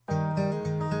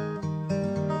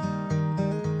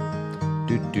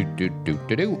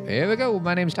Here we go.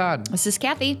 My name's Todd. This is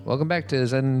Cathy. Welcome back to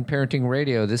Zen Parenting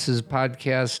Radio. This is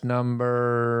podcast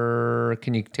number,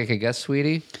 can you take a guess,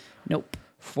 sweetie? Nope.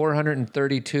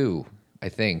 432, I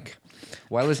think.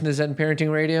 Why listen to Zen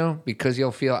Parenting Radio? Because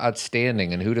you'll feel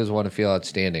outstanding, and who doesn't want to feel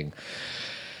outstanding?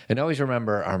 And always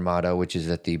remember our motto, which is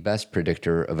that the best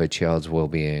predictor of a child's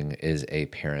well-being is a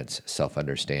parent's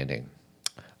self-understanding.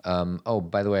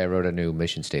 By the way, I wrote a new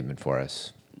mission statement for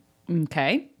us.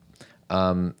 Okay.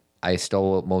 I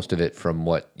stole most of it from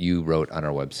what you wrote on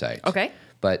our website. Okay.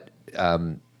 But,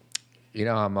 you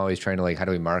know, I'm always trying to how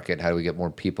do we market? How do we get more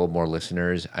people, more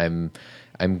listeners? I'm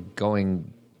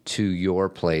going to your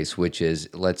place, which is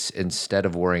let's, instead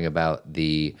of worrying about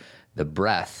the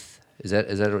breadth, is that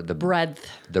the Breadth.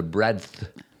 The breadth.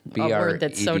 A word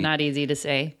that's so not easy to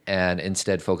say. And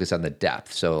instead focus on the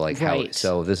depth. So Right.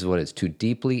 So this is what it's to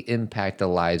deeply impact the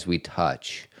lives we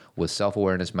touch with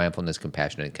self-awareness, mindfulness,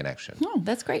 compassion, and connection. Oh,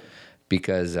 that's great.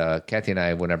 Because Cathy and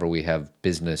I, whenever we have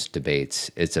business debates,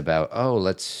 it's about,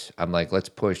 let's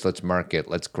push, let's market,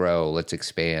 let's grow, let's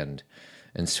expand.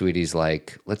 And Sweetie's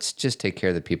like, let's just take care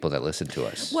of the people that listen to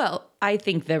us. Well, I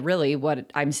think that really what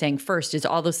I'm saying first is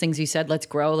all those things you said, let's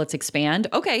grow, let's expand.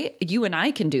 Okay, you and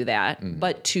I can do that.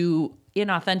 But to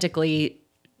inauthentically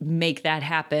make that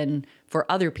happen for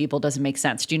other people doesn't make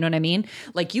sense. Do you know what I mean?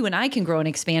 Like you and I can grow and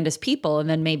expand as people, and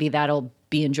then maybe that'll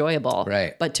be enjoyable.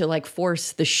 Right. But to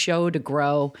force the show to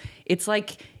grow, it's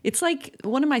like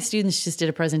one of my students just did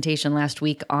a presentation last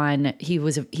week on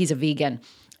he's a vegan,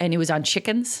 and it was on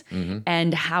chickens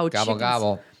and how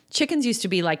Gobble. Chickens used to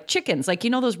be like chickens,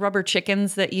 those rubber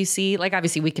chickens that you see.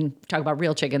 Obviously, we can talk about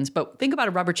real chickens, but think about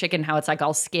a rubber chicken, how it's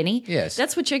all skinny. Yes.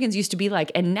 That's what chickens used to be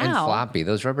like. And now. And floppy.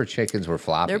 Those rubber chickens were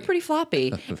floppy. They're pretty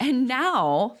floppy. And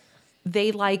now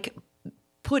they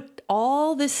put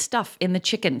all this stuff in the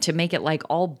chicken to make it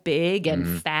all big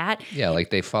and fat. Yeah,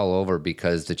 they fall over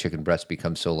because the chicken breast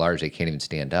becomes so large they can't even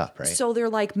stand up, right? So they're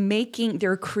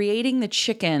they're creating the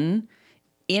chicken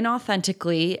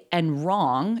inauthentically and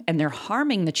wrong, and they're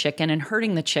harming the chicken and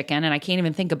hurting the chicken, and I can't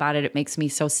even think about it. It makes me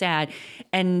so sad.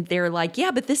 And they're like,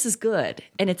 yeah, but this is good.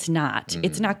 And it's not.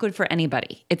 It's not good for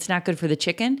anybody. It's not good for the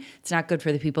chicken. It's not good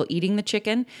for the people eating the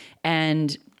chicken.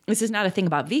 And this is not a thing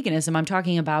about veganism. I'm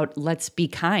talking about let's be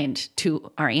kind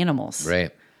to our animals.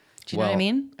 Right. Do you know what I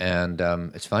mean? And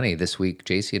it's funny. This week,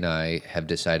 JC and I have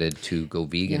decided to go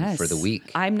vegan for the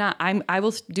week. I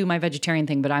will do my vegetarian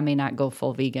thing, but I may not go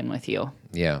full vegan with you.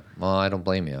 Yeah. Well, I don't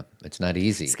blame you. It's not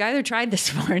easy. Skylar tried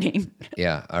this morning.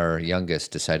 Yeah. Our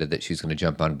youngest decided that she's going to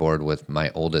jump on board with my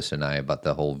oldest and I about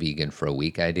the whole vegan for a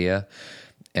week idea.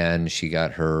 And she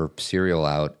got her cereal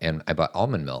out, and I bought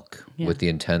almond milk with the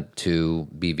intent to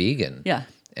be vegan. Yeah.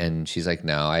 And she's like,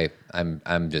 no,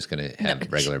 I'm just going to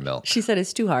have regular milk. She said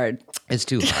it's too hard. It's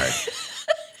too hard.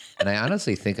 And I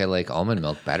honestly think I like almond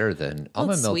milk better than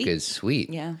almond milk sweet. is sweet.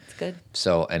 Yeah, it's good.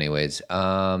 So anyways,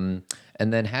 and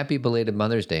then happy belated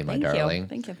Mother's Day, my darling.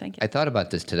 Thank you. I thought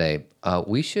about this today.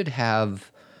 We should have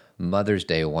Mother's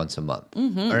Day once a month.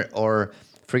 Or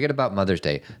forget about Mother's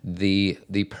Day. The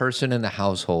person in the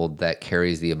household that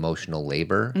carries the emotional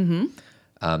labor,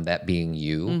 that being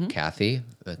you, Cathy,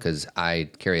 because I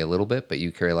carry a little bit, but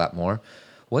you carry a lot more.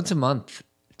 Once a month,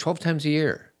 12 times a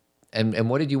year. And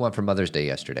what did you want for Mother's Day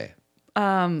yesterday?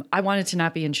 I wanted to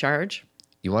not be in charge.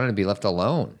 You wanted to be left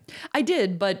alone. I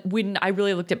did, but when I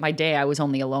really looked at my day, I was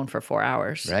only alone for 4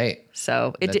 hours. Right.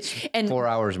 So it That's did. And 4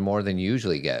 hours more than you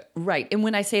usually get. right. And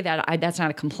when I say that, that's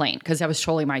not a complaint because that was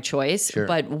totally my choice. Sure.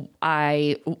 But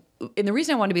and the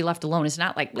reason I want to be left alone is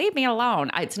not leave me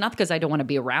alone. It's not because I don't want to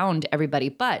be around everybody,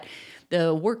 but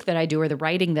the work that I do or the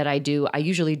writing that I do, I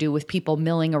usually do with people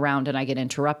milling around and I get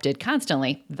interrupted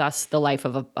constantly. Thus the life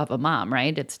of a mom,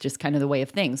 right? It's just kind of the way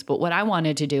of things. But what I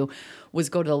wanted to do was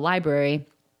go to the library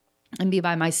and be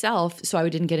by myself so I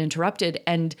didn't get interrupted.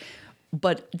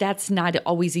 But that's not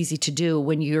always easy to do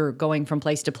when you're going from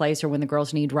place to place or when the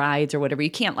girls need rides or whatever.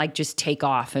 You can't just take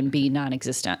off and be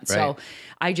non-existent. Right. So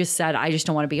I just said, I just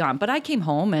don't want to be on. But I came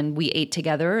home and we ate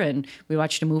together and we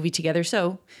watched a movie together.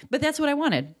 But that's what I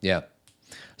wanted. Yeah.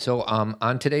 So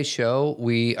on today's show,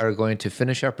 we are going to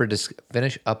finish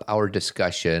up our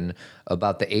discussion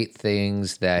about the 8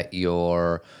 things that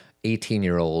your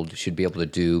 18-year-old should be able to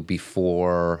do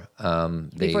before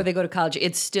they go to college.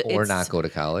 Not go to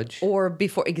college. Or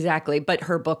before, exactly. But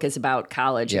her book is about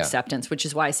college acceptance, which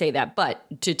is why I say that.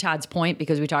 But to Todd's point,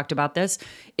 because we talked about this,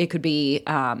 it could be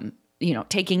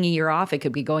taking a year off. It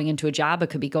could be going into a job.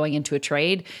 It could be going into a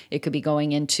trade. It could be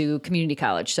going into community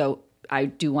college. So I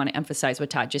do want to emphasize what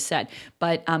Todd just said.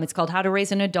 But it's called How to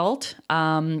Raise an Adult,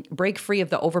 Break Free of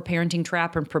the Overparenting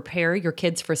Trap and Prepare Your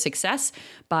Kids for Success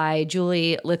by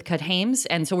Julie Lythcott-Haims.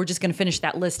 And so we're just going to finish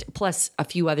that list, plus a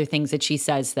few other things that she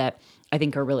says that I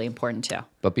think are really important too.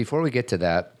 But before we get to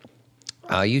that,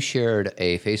 you shared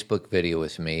a Facebook video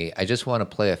with me. I just want to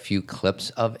play a few clips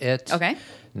of it. Okay.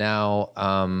 Now,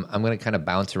 I'm going to kind of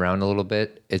bounce around a little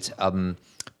bit. It's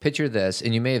picture this,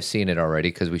 and you may have seen it already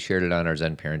because we shared it on our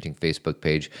Zen Parenting Facebook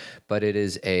page, but it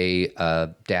is a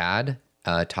dad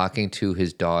talking to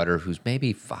his daughter who's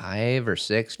maybe 5 or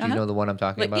 6. Do you know the one I'm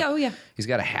talking about? Yeah, oh yeah. He's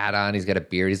got a hat on. He's got a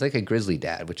beard. He's like a grizzly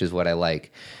dad, which is what I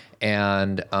like.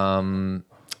 And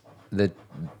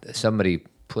somebody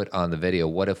put on the video,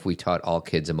 what if we taught all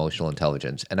kids emotional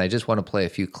intelligence? And I just want to play a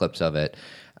few clips of it.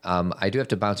 I do have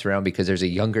to bounce around because there's a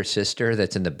younger sister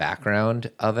that's in the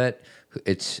background of it.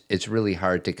 It's really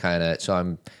hard to kind of, so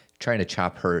I'm trying to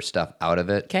chop her stuff out of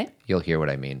it. Okay. You'll hear what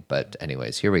I mean. But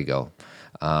anyways, here we go.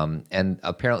 And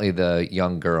apparently the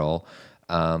young girl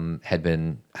had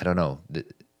been, I don't know,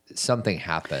 something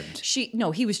happened.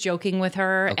 He was joking with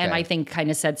her, Okay. and I think kind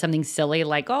of said something silly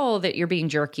like, "Oh, that you're being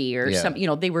jerky," or Yeah.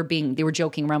 some. They were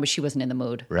joking around, but she wasn't in the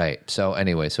mood. Right. So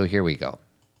anyway, so here we go.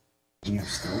 You're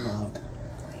still loved,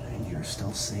 and you're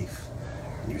still safe,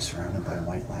 and you're surrounded by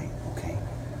white light, okay?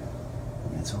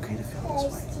 And it's okay to feel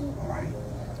this way, all right?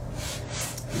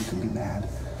 You can be mad.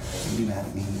 You can be mad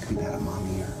at me. You can be mad at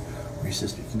mommy or your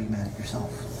sister. You can be mad at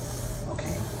yourself,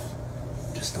 okay?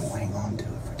 Just don't hang on to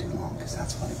it for too long, because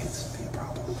that's when it gets to be a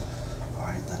problem. All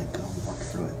right, let it go and work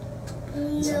through it.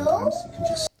 And sometimes you can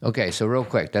just... Okay, so real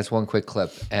quick, that's one quick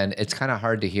clip, and it's kind of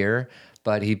hard to hear,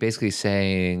 but he basically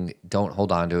saying, don't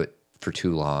hold on to it for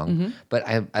too long. Mm-hmm. But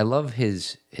I love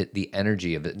the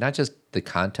energy of it, not just the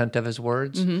content of his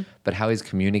words, but how he's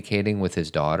communicating with his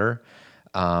daughter.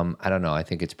 I don't know. I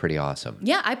think it's pretty awesome.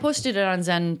 Yeah, I posted it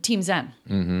on Team Zen.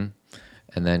 And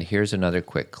then here's another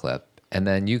quick clip. And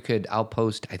then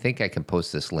I think I can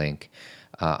post this link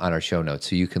on our show notes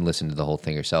so you can listen to the whole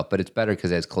thing yourself. But it's better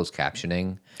because it has closed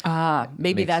captioning.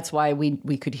 Maybe that's why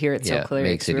we could hear it so clearly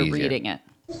makes because it we were easier. reading it.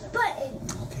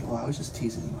 Okay, well, I was just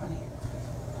teasing you, honey.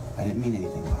 I didn't mean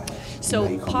anything by it. So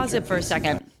You call me pause it for a jerk-face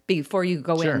second sometimes. before you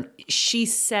go Sure. in. She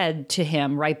said to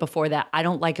him right before that, "I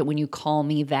don't like it when you call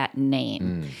me that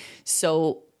name."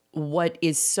 So what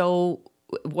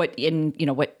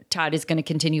Todd is going to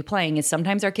continue playing is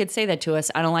sometimes our kids say that to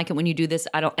us. "I don't like it when you do this.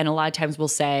 I don't." And a lot of times we'll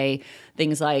say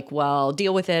things like, "Well,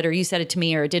 deal with it," or "You said it to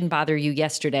me," or "It didn't bother you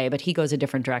yesterday," but he goes a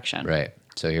different direction. Right.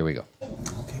 So here we go.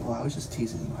 Okay, well, I was just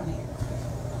teasing you, honey.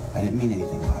 I didn't mean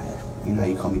anything by it. You know how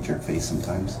you call me jerk face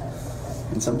sometimes?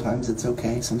 And sometimes it's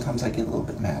okay. Sometimes I get a little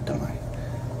bit mad, don't I?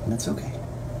 And that's okay.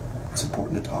 It's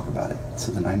important to talk about it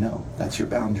so then I know that's your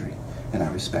boundary and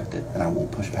I respect it and I won't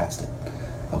push past it.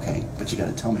 Okay? But you got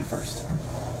to tell me first.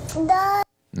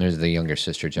 There's the younger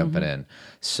sister jumping in.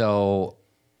 So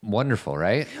wonderful,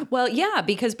 right? Well, yeah,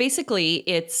 because basically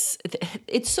it's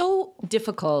so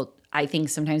difficult, I think,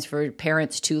 sometimes for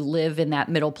parents to live in that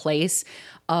middle place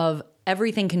of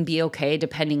everything can be okay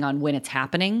depending on when it's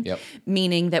happening. Yep.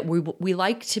 Meaning that we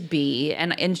like to be,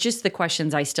 and it's just the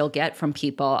questions I still get from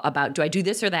people about, do I do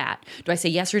this or that? Do I say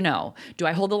yes or no? Do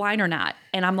I hold the line or not?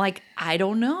 And I'm like, I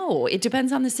don't know. It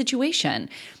depends on the situation.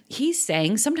 He's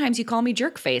saying, sometimes you call me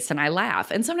jerk face and I laugh.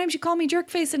 And sometimes you call me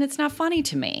jerk face and it's not funny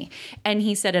to me. And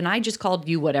he said, and I just called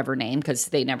you whatever name because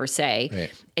they never say.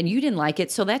 Right. And you didn't like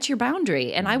it. So that's your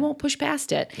boundary. And I won't push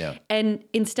past it. Yeah. And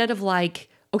instead of like,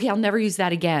 okay, I'll never use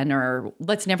that again, or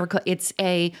let's never, it's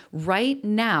right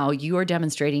now you are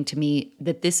demonstrating to me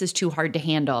that this is too hard to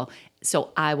handle.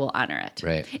 So I will honor it.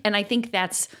 Right. And I think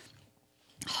that's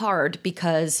hard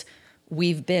because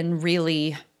we've been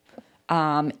really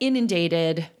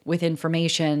inundated with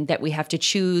information that we have to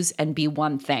choose and be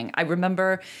one thing. I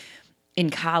remember in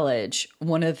college,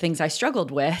 one of the things I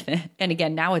struggled with, and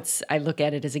again, now I look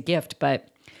at it as a gift, but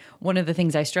one of the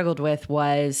things I struggled with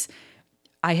was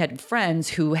I had friends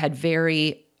who had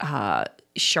very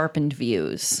sharpened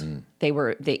views. They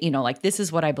like, this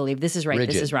is what I believe. This is right.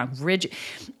 Rigid. This is wrong.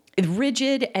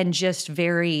 Rigid and just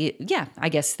very, I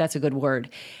guess that's a good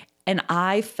word. And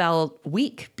I felt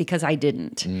weak because I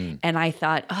didn't. And I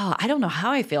thought, I don't know how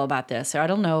I feel about this, or I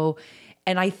don't know.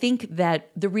 And I think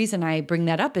that the reason I bring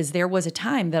that up is there was a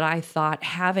time that I thought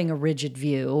having a rigid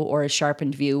view or a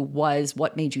sharpened view was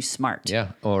what made you smart.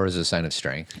 Yeah. Or as a sign of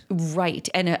strength. Right.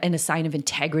 And a sign of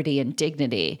integrity and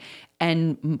dignity.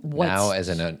 And now as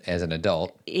an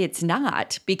adult, it's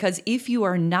not, because if you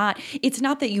are not, it's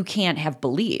not that you can't have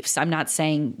beliefs. I'm not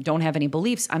saying don't have any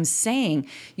beliefs. I'm saying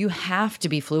you have to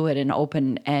be fluid and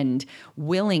open and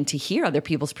willing to hear other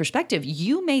people's perspective.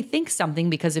 You may think something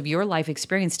because of your life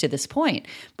experience to this point,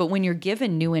 but when you're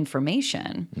given new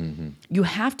information, you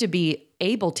have to be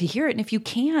able to hear it. And if you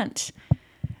can't,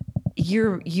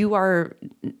 you are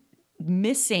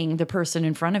missing the person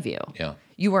in front of you. Yeah.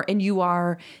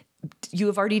 You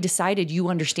have already decided you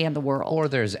understand the world. Or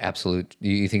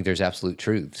you think there's absolute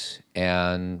truths.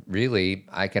 And really,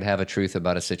 I could have a truth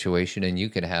about a situation and you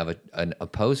could have an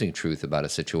opposing truth about a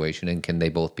situation, and can they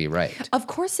both be right? Of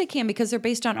course they can, because they're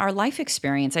based on our life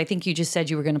experience. I think you just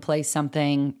said you were going to play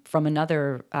something from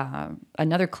another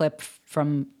clip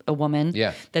from a woman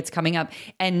that's coming up.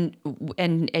 And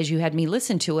as you had me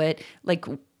listen to it, like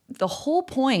the whole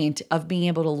point of being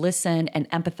able to listen and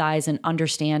empathize and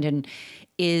understand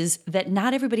is that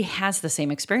not everybody has the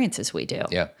same experience as we do.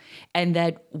 Yeah. And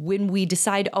that when we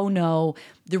decide, oh no,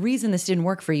 the reason this didn't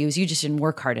work for you is you just didn't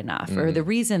work hard enough. Or the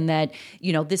reason that,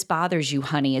 this bothers you,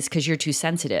 honey, is because you're too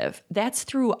sensitive. That's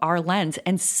through our lens.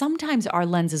 And sometimes our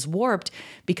lens is warped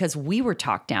because we were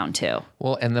talked down to.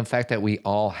 Well, and the fact that we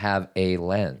all have a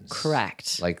lens.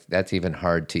 Correct. Like that's even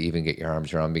hard to even get your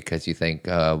arms around, because you think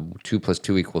 2 +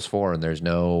 2 = 4 and there's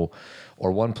no...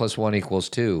 or 1 + 1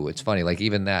 = 2. It's funny, like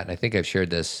even that, and I think I've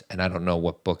shared this, and I don't know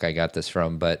what book I got this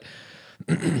from, but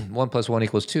 1 + 1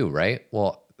 = 2, right?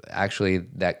 Well, actually,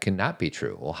 that cannot be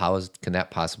true. Well, can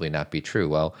that possibly not be true?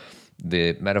 Well,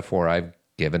 the metaphor I've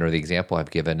given, or the example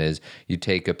I've given, is you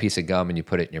take a piece of gum and you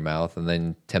put it in your mouth, and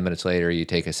then 10 minutes later, you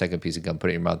take a second piece of gum, put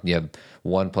it in your mouth, and you have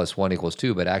 1 + 1 =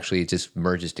 2, but actually it just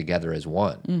merges together as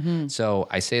one. So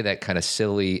I say that kind of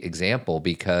silly example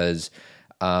because...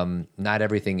 not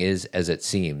everything is as it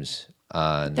seems.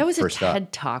 That was a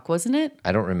TED Talk, wasn't it?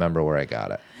 I don't remember where I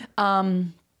got it.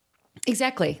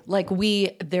 Exactly. Like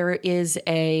there is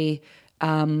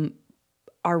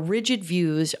our rigid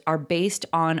views are based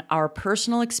on our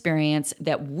personal experience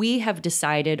that we have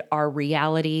decided are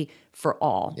reality for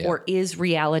all, or is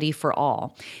reality for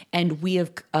all. And we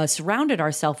have surrounded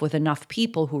ourselves with enough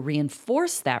people who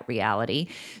reinforce that reality.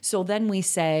 So then we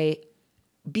say,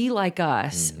 be like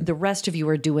us. The rest of you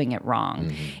are doing it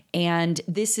wrong. And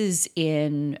this is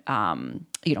in,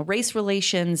 race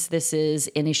relations. This is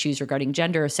in issues regarding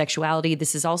gender or sexuality.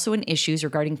 This is also in issues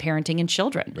regarding parenting and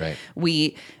children. Right.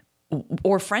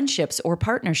 Or friendships or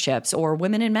partnerships or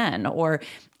women and men,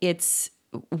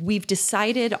 we've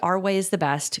decided our way is the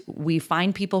best. We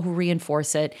find people who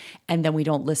reinforce it, and then we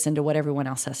don't listen to what everyone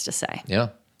else has to say. Yeah.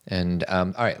 And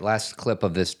all right, last clip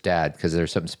of this dad, because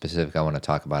there's something specific I want to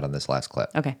talk about on this last clip.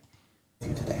 Okay.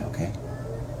 You today, okay?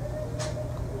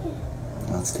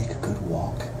 Let's take a good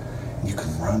walk. You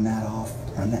can run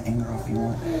that anger off you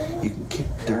want. You can kick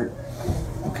dirt,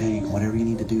 okay? Whatever you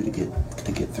need to do to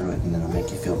get through it, and then it'll make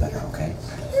you feel better, okay?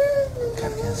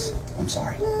 Can I kiss? I'm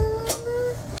sorry.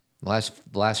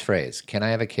 Last phrase. Can I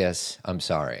have a kiss? I'm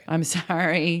sorry. I'm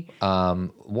sorry.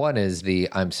 One is the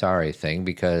I'm sorry thing,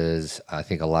 because I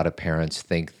think a lot of parents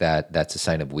think that that's a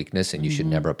sign of weakness and you should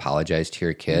never apologize to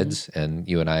your kids. And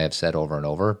you and I have said over and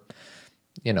over,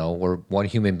 we're one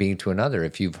human being to another.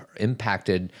 If you've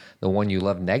impacted the one you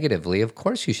love negatively, of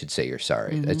course you should say you're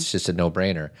sorry. It's just a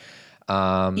no-brainer.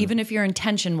 Even if your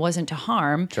intention wasn't to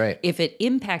harm, right. If it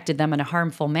impacted them in a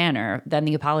harmful manner, then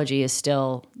the apology is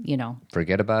still,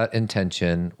 Forget about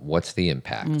intention. What's the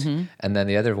impact? And then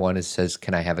the other one says,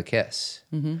 can I have a kiss?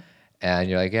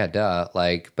 And you're like, yeah, duh.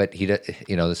 Like, but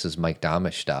this is Mike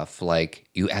Domish stuff. Like,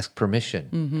 you ask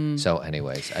permission. So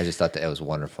anyways, I just thought that it was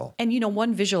wonderful. And,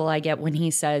 one visual I get when he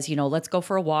says, let's go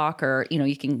for a walk, or,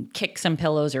 you can kick some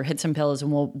pillows or hit some pillows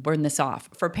and we'll burn this off.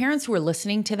 For parents who are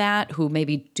listening to that, who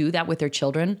maybe do that with their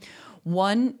children,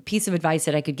 one piece of advice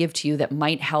that I could give to you that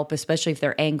might help, especially if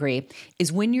they're angry,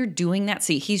 is when you're doing that,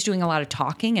 see, he's doing a lot of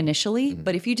talking initially,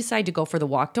 but if you decide to go for the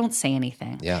walk, don't say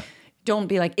anything. Yeah. Don't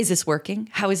be like, is this working?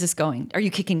 How is this going? Are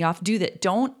you kicking off? Do that.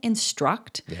 Don't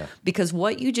instruct, because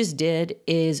what you just did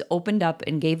is opened up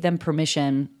and gave them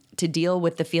permission to deal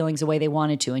with the feelings the way they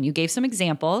wanted to. And you gave some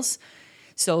examples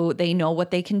so they know what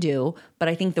they can do. But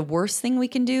I think the worst thing we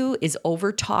can do is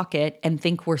over talk it and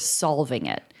think we're solving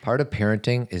it. Part of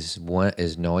parenting is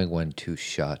knowing when to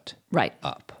shut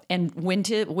up. And when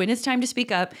it's time to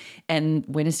speak up and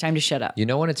when it's time to shut up.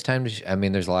 When it's time to,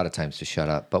 there's a lot of times to shut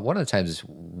up, but one of the times is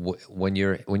when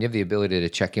you have the ability to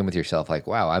check in with yourself, like,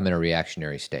 wow, I'm in a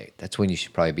reactionary state. That's when you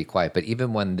should probably be quiet. But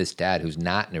even when this dad who's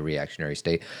not in a reactionary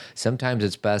state, sometimes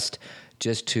it's best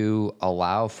just to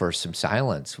allow for some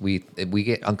silence. We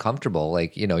get uncomfortable.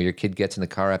 Like, your kid gets in the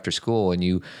car after school and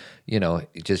you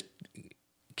just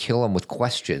kill them with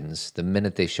questions the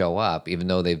minute they show up, even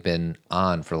though they've been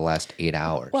on for the last 8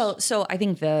 hours. Well, so I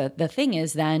think the thing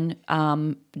is then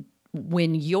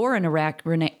when you're in a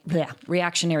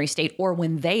reactionary state or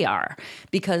when they are,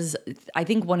 because I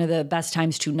think one of the best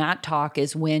times to not talk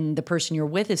is when the person you're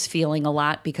with is feeling a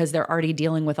lot because they're already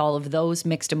dealing with all of those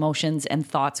mixed emotions and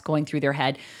thoughts going through their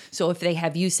head. So if they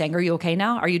have you saying, "Are you okay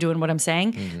now? Are you doing what I'm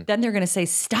saying?" Then they're going to say,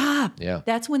 "Stop." Yeah.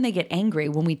 That's when they get angry,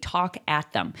 when we talk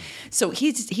at them. So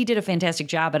he did a fantastic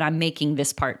job, and I'm making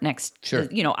this part next. Sure.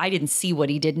 I didn't see what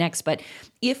he did next, but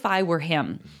if I were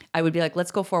him, I would be like,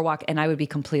 "Let's go for a walk," and I would be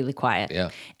completely quiet. Yeah.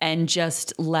 And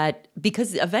just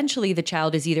because eventually the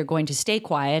child is either going to stay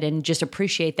quiet and just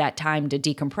appreciate that time to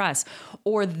decompress,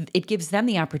 or it gives them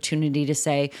the opportunity to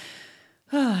say,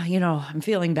 I'm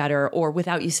feeling better, or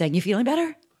without you saying, "You feeling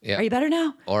better? Yeah. Are you better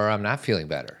now?" Or I'm not feeling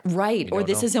better. Right. You Or don't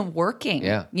this know. isn't working.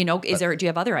 Yeah. Do you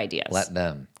have other ideas? Let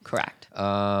them. Correct.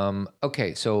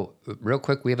 Okay, so real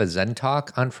quick, we have a Zen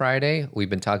talk on Friday. We've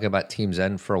been talking about Team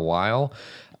Zen for a while,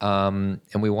 and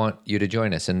we want you to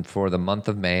join us. And for the month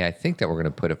of May, I think that we're going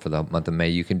to put it for the month of May.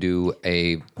 You can do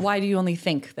Why do you only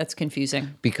think that's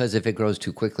confusing? because if it grows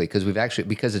too quickly,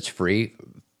 because it's free,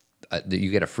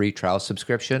 you get a free trial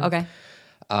subscription. Okay.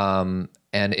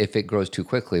 And if it grows too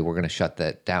quickly, we're going to shut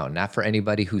that down. Not for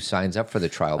anybody who signs up for the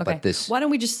trial, Okay. but this Why don't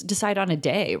we just decide on a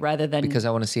day rather than because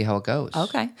I want to see how it goes.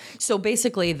 Okay. So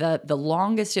basically the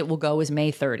longest it will go is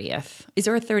May 30th. Is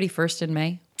there a 31st in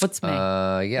May? What's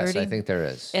May? Yes, 30? I think there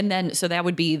is. And then so that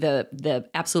would be the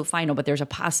absolute final, but there's a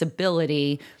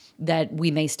possibility that we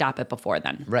may stop it before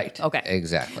then. Right. Okay.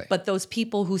 Exactly. But those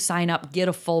people who sign up get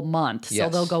a full month, so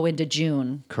Yes. they'll go into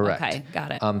June. Correct. Okay,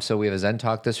 got it. So we have a Zen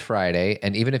talk this Friday,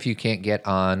 and even if you can't get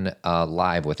on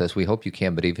live with us, we hope you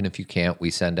can. But even if you can't,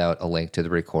 we send out a link to the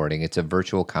recording. It's a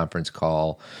virtual conference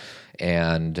call,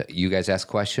 and you guys ask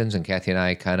questions, and Cathy and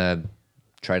I kind of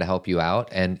try to help you out,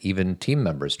 and even team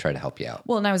members try to help you out.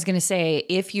 Well, and I was going to say,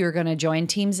 if you're going to join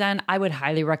Team Zen, I would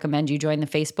highly recommend you join the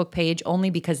Facebook page,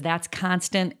 only because that's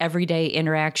constant, everyday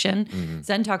interaction. Mm-hmm.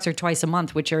 Zen Talks are twice a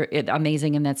month, which are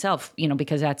amazing in itself,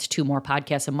 because that's 2 more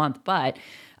podcasts a month. But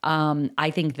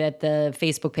I think that the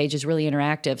Facebook page is really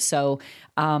interactive. So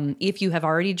if you have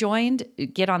already joined,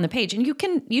 get on the page, and you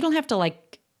don't have to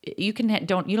you don't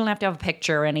have to have a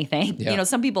picture or anything. Yeah.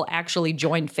 Some people actually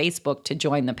join Facebook to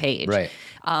join the page. Right.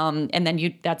 And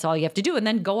then that's all you have to do, and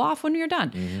then go off when you're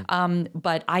done. Mm-hmm.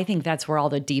 But I think that's where all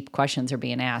the deep questions are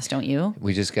being asked, don't you?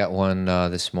 We just got one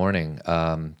this morning.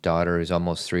 Daughter who's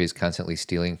almost 3 is constantly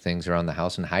stealing things around the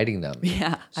house and hiding them.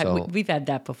 Yeah, So, we've had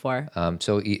that before.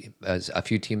 as a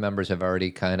few team members have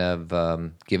already kind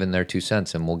of given their 2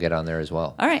 cents, and we'll get on there as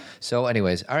well. All right. So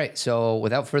anyways, all right. So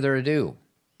without further ado,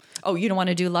 Oh, you don't want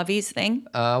to do Luvvie's thing?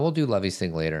 we'll do Luvvie's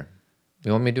thing later.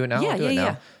 You want me to do it now? Yeah, I'll do it now.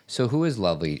 yeah. So who is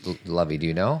Luvvie? Do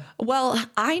you know? Well,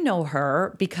 I know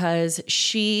her because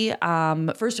she,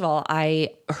 first of all, I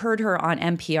heard her on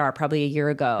NPR probably a year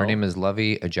ago. Her name is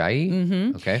Luvvie Ajayi.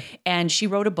 Mm-hmm. Okay. And she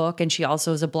wrote a book, and she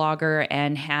also is a blogger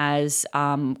and has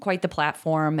quite the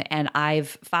platform. And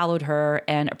I've followed her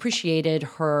and appreciated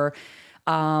her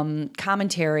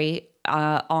commentary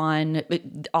on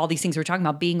all these things we're talking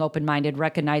about, being open-minded,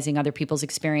 recognizing other people's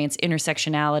experience,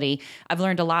 intersectionality. I've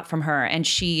learned a lot from her. And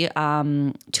she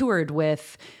toured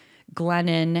with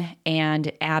Glennon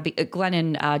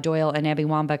Doyle and Abby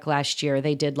Wambach last year.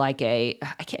 They did I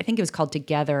think it was called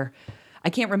Together. I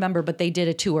can't remember, but they did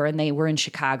a tour, and they were in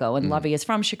Chicago. And Luvvie is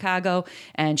from Chicago,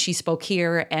 and she spoke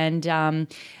here. And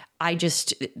I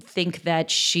just think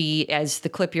that she, as the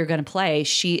clip you're going to play,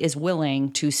 she is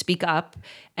willing to speak up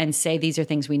and say these are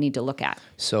things we need to look at.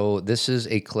 So this is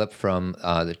a clip from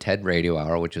the TED Radio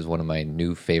Hour, which is one of my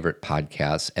new favorite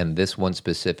podcasts. And this one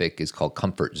specific is called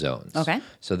Comfort Zones. Okay.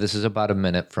 So this is about a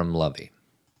minute from Luvvie.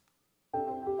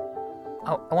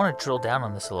 I want to drill down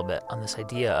on this a little bit, on this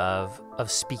idea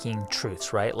of speaking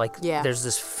truths, right? There's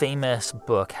this famous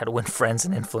book, How to Win Friends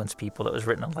and Influence People, that was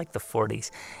written in the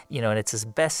 40s, and it's this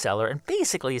bestseller. And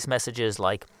basically his message is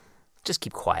just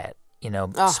keep quiet,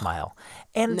 smile.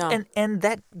 And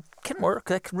that can work.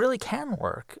 That really can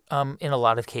work in a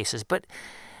lot of cases. But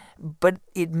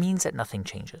it means that nothing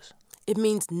changes. It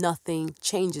means nothing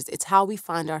changes. It's how we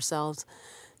find ourselves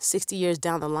 60 years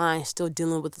down the line still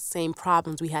dealing with the same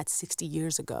problems we had 60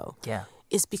 years ago. Yeah.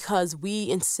 It's because we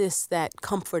insist that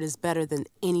comfort is better than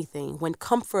anything, when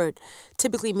comfort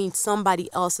typically means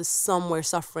somebody else is somewhere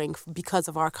suffering because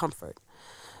of our comfort.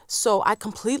 So I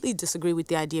completely disagree with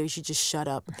the idea you should just shut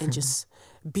up and just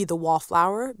be the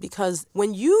wallflower, because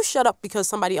when you shut up because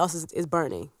somebody else is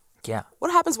burning, Yeah.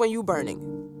 what happens when you're burning?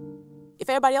 If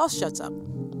everybody else shuts up,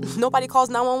 nobody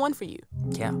calls 911 for you.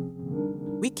 Yeah.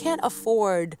 We can't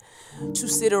afford to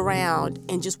sit around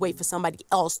and just wait for somebody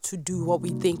else to do what we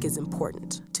think is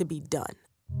important to be done.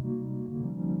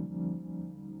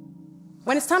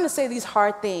 When it's time to say these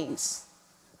hard things,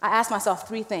 I ask myself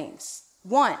 3 things.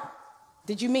 1,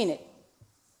 did you mean it?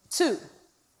 2,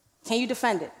 can you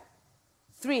defend it?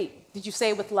 3, did you say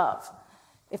it with love?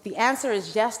 If the answer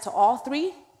is yes to all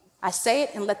 3, I say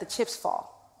it and let the chips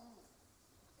fall.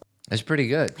 That's pretty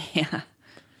good. Yeah,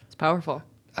 it's powerful.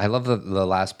 I love the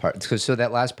last part. So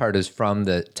that last part is from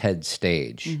the TED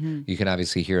stage. Mm-hmm. You can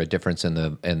obviously hear a difference in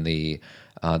the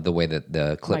way that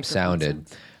the clip sounded.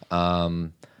 But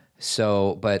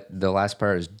the last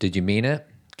part is, did you mean it?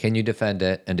 Can you defend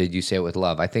it? And did you say it with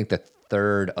love? I think the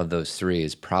third of those 3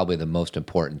 is probably the most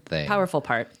important thing. Powerful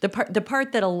part. The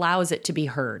part that allows it to be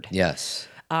heard. Yes.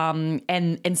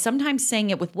 And sometimes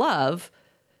saying it with love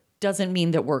doesn't mean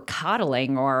that we're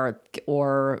coddling or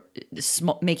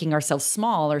making ourselves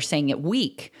small or saying it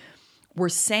weak. We're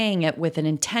saying it with an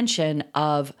intention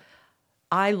of,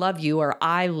 I love you, or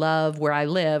I love where I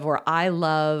live, or I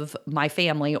love my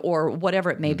family, or whatever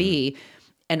it may be.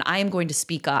 And I am going to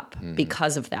speak up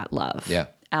because of that love. Yeah.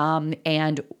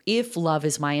 And if love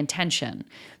is my intention,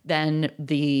 then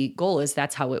the goal is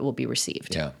that's how it will be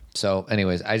received. Yeah. So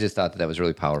anyways, I just thought that was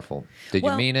really powerful. Did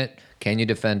you mean it? Can you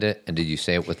defend it? And did you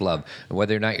say it with love? And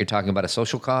whether or not you're talking about a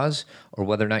social cause or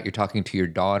whether or not you're talking to your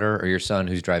daughter or your son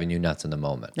who's driving you nuts in the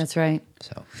moment. That's right.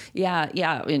 So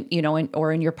yeah.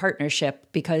 Or in your partnership,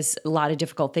 because a lot of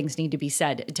difficult things need to be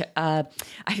said. I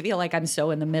feel like I'm so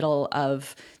in the middle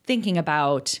of thinking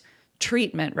about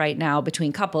treatment right now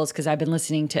between couples, because I've been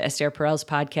listening to Esther Perel's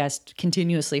podcast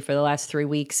continuously for the last 3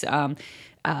 weeks.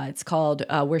 It's called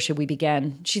Where Should We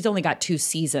Begin? She's only got 2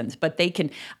 seasons, but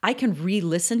I can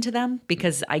re-listen to them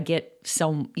because I get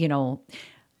so,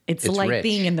 it's like rich.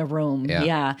 being in the room.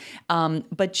 Yeah.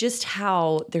 But just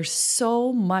how there's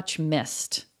so much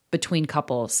missed between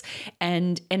couples.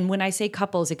 And when I say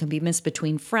couples, it can be missed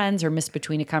between friends or missed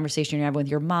between a conversation you're having with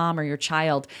your mom or your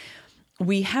child.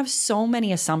 We have so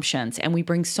many assumptions and we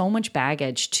bring so much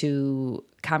baggage to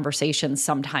conversations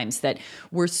sometimes that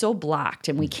we're so blocked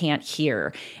and we can't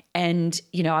hear. And,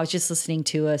 I was just listening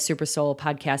to a Super Soul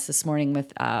podcast this morning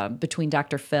with between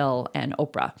Dr. Phil and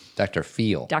Oprah. Dr.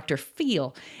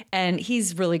 Phil. And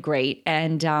he's really great.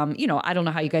 And, I don't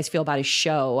know how you guys feel about his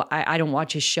show. I don't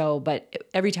watch his show, but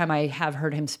every time I have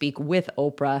heard him speak with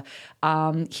Oprah,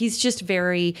 he's just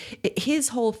his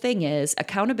whole thing is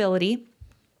accountability,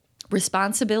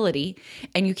 responsibility,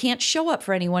 and you can't show up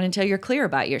for anyone until you're clear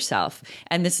about yourself.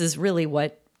 And this is really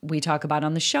what we talk about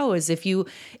on the show is if you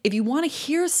want to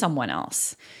hear someone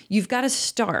else, you've got to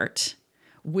start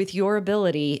with your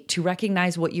ability to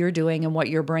recognize what you're doing and what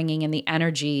you're bringing and the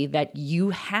energy that you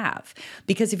have.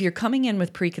 Because if you're coming in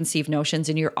with preconceived notions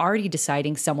and you're already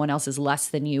deciding someone else is less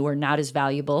than you or not as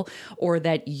valuable or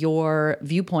that your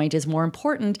viewpoint is more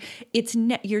important,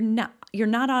 you're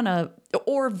not on a,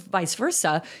 or vice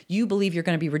versa, you believe you're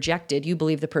going to be rejected. You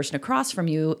believe the person across from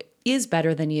you is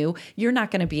better than you. You're not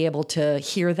going to be able to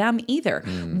hear them either.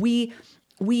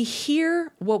 We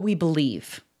hear what we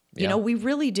believe. We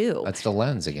really do. That's the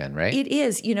lens again, right? It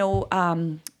is.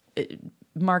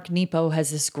 Mark Nepo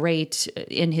has this great,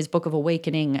 in his Book of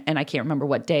Awakening, and I can't remember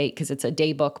what day because it's a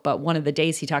day book, but one of the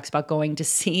days he talks about going to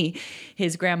see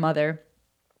his grandmother.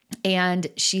 And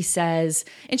she says,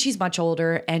 and she's much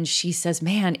older, and she says,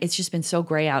 man, it's just been so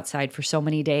gray outside for so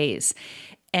many days.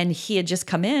 And he had just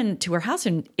come in to her house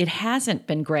and it hasn't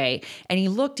been gray. And he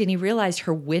looked and he realized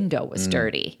her window was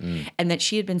dirty and that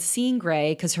she had been seeing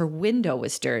gray because her window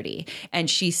was dirty. And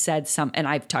she said and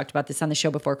I've talked about this on the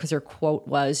show before because her quote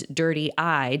was, dirty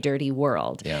eye, dirty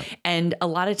world. Yeah. And a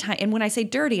lot of time, and when I say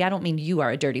dirty, I don't mean you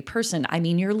are a dirty person. I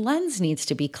mean, your lens needs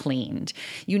to be cleaned.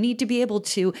 You need to be able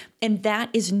to, and that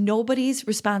is nobody's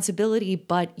responsibility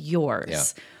but yours. Yeah.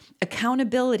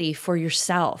 Accountability for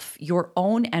yourself, your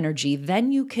own energy,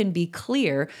 then you can be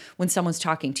clear when someone's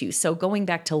talking to you. So going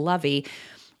back to Luvvie,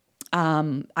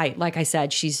 like I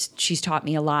said, she's taught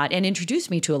me a lot and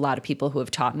introduced me to a lot of people who have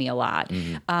taught me a lot.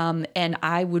 Mm-hmm. And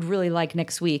I would really like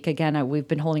next week, again, we've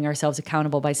been holding ourselves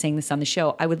accountable by saying this on the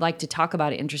show. I would like to talk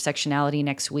about intersectionality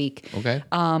next week. Okay.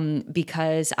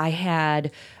 Because I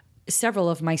had several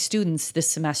of my students this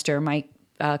semester, my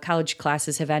college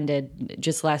classes have ended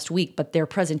just last week, but their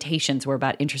presentations were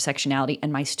about intersectionality.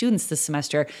 And my students this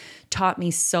semester taught me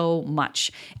so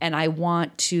much. And I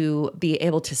want to be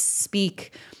able to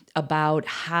speak about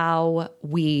how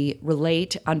we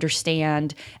relate,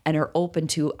 understand, and are open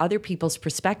to other people's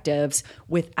perspectives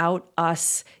without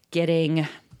us getting,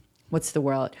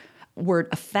 word,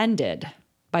 offended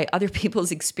by other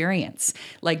people's experience,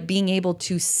 like being able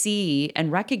to see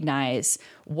and recognize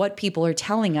what people are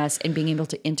telling us and being able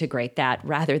to integrate that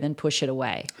rather than push it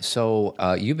away. So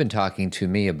you've been talking to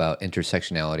me about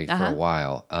intersectionality for a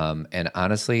while. And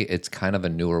honestly, it's kind of a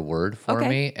newer word for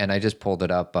me. And I just pulled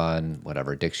it up on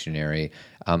whatever dictionary.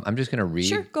 I'm just going to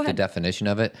read the definition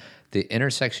of it. The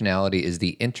intersectionality is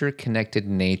the interconnected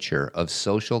nature of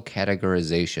social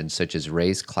categorizations such as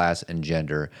race, class, and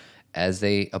gender as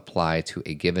they apply to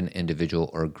a given individual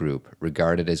or group,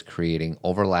 regarded as creating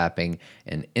overlapping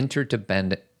and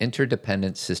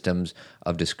interdependent systems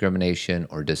of discrimination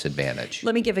or disadvantage.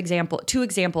 Let me give two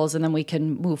examples, and then we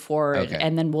can move forward. Okay.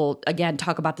 And then we'll, again,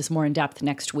 talk about this more in depth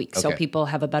next week so people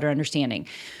have a better understanding.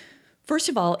 First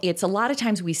of all, it's a lot of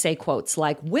times we say quotes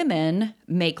like women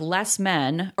make less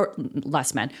money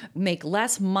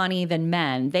than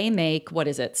men. They make,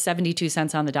 72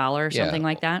 cents on the dollar or something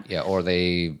like that? Yeah, or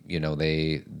they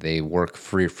work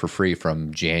for free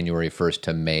from January 1st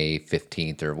to May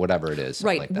 15th or whatever it is.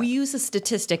 Right. Like that. We use a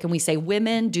statistic and we say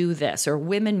women do this or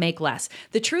women make less.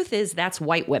 The truth is that's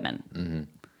white women. Mm-hmm.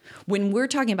 When we're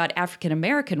talking about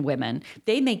African-American women,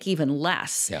 they make even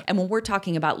less. Yeah. And when we're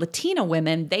talking about Latina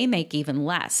women, they make even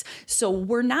less. So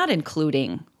we're not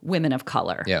including women of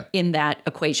color in that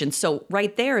equation. So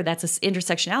right there, that's an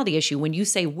intersectionality issue. When you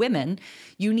say women,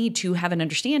 you need to have an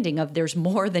understanding of there's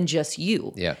more than just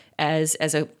you as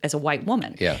a white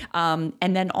woman. Yeah.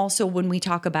 And then also when we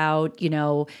talk about,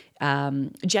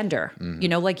 gender,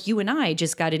 like you and I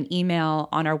just got an email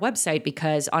on our website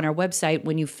because on our website,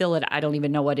 when you fill it, I don't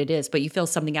even know what it is, but you fill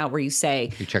something out where you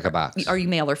say, you check a box. Are you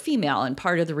male or female? And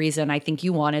part of the reason I think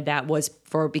you wanted that was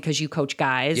because you coach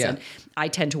guys and I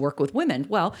tend to work with women.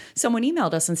 Well, someone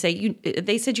emailed us and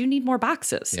they said you need more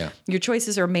boxes. Yeah. Your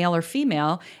choices are male or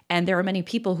female. And there are many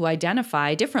people who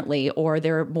identify differently or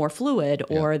they're more fluid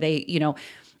or they,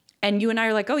 and you and I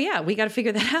are like, oh yeah, we got to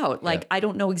figure that out. Like, I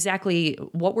don't know exactly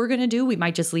what we're going to do. We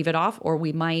might just leave it off or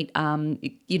we might,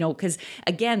 because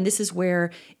again, this is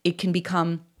where it can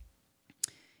become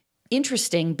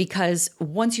interesting because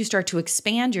once you start to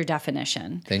expand your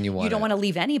definition, then you don't want to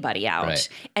leave anybody out. Right.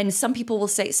 And some people will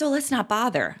say, so let's not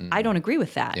bother. I don't agree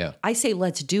with that. Yeah. I say,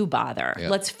 let's do bother. Yeah.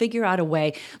 Let's figure out a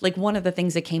way. Like one of the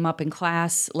things that came up in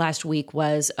class last week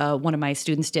was one of my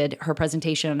students did her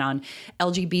presentation on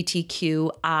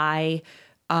LGBTQIA+,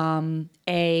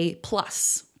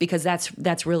 because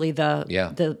that's really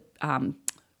the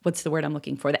what's the word I'm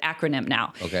looking for? The acronym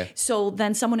now. Okay. So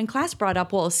then someone in class brought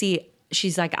up, well, see,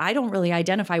 she's like, I don't really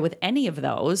identify with any of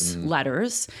those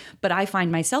letters, but I find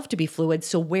myself to be fluid.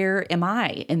 So where am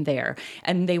I in there?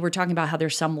 And they were talking about how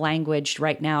there's some language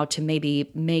right now to maybe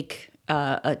make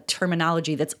a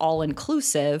terminology that's all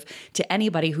inclusive to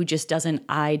anybody who just doesn't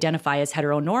identify as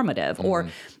heteronormative. Or,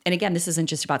 and again, this isn't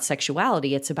just about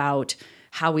sexuality. It's about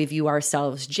how we view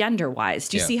ourselves gender-wise.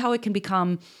 Do you see how it can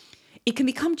become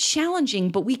challenging,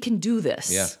 but we can do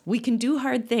this. Yeah. We can do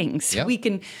hard things. Yeah. We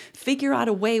can figure out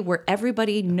a way where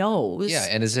everybody knows. Yeah,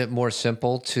 and is it more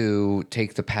simple to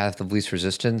take the path of least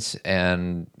resistance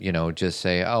and, just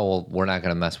say, oh, well, we're not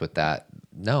going to mess with that?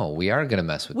 No, we are going to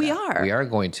mess with that. We are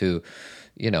going to,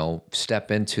 step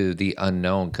into the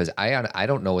unknown because I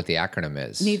don't know what the acronym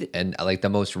is. Neither. And like the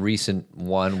most recent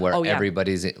one where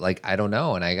everybody's like, I don't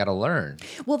know, and I got to learn.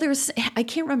 Well, I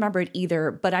can't remember it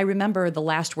either, but I remember the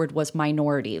last word was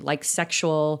minority, like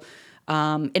sexual.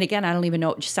 And again, I don't even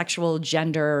know sexual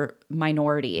gender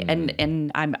minority.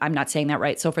 And I'm not saying that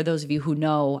right. So for those of you who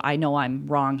know, I know I'm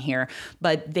wrong here,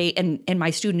 but and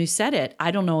my student who said it,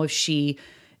 I don't know if she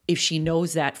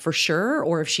knows that for sure,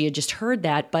 or if she had just heard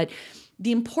that, but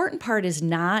the important part is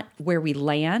not where we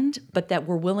land, but that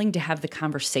we're willing to have the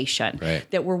conversation, right.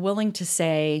 That we're willing to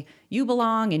say, you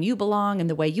belong, and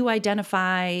the way you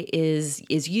identify is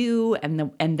you,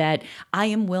 and that I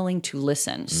am willing to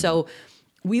listen. Mm-hmm. So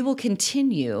we will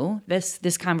continue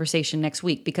this conversation next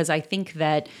week because I think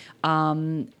that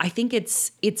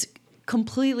it's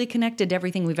completely connected to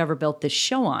everything we've ever built this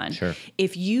show on. Sure.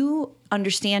 If you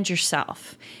understand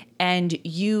yourself and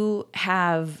you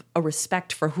have a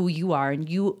respect for who you are and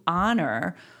you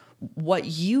honor what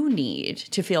you need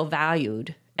to feel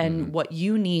valued and what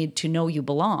you need to know you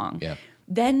belong,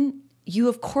 then you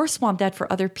of course want that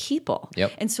for other people.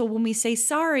 Yep. And so when we say,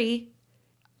 sorry,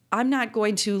 I'm not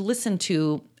going to listen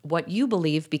to what you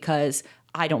believe because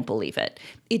I don't believe it.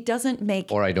 It doesn't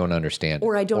make... Or I don't understand it.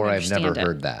 Or I don't understand it. Or I've never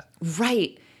heard that.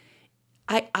 Right.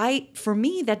 For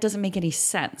me, that doesn't make any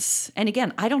sense. And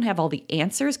again, I don't have all the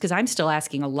answers because I'm still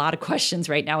asking a lot of questions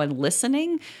right now and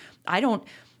listening. The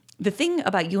thing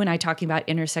about you and I talking about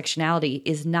intersectionality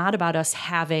is not about us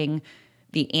having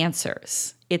the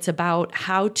answers. It's about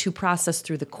how to process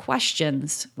through the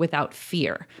questions without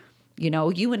fear.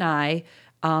 You and I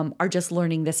are just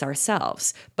learning this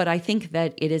ourselves. But I think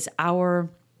that it is our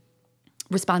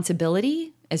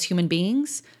responsibility as human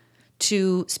beings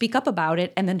to speak up about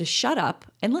it and then to shut up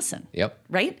and listen. Yep.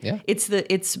 Right? Yeah.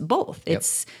 It's both. Yep.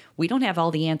 We don't have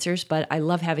all the answers, but I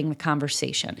love having the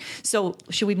conversation. So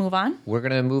should we move on? We're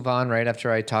going to move on right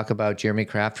after I talk about Jeremy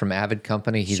Kraft from Avid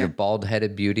Company. He's Sure. a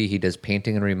bald-headed beauty. He does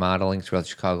painting and remodeling throughout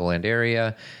the Chicagoland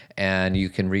area. And you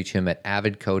can reach him at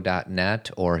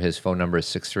avidco.net, or his phone number is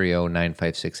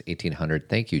 630-956-1800.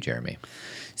 Thank you, Jeremy.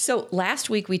 So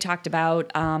last week we talked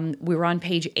about, we were on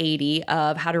page 80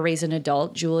 of How to Raise an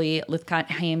Adult, Julie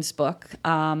Lythcott-Haims' book.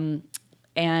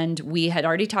 And we had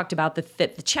already talked about the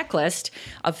checklist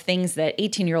of things that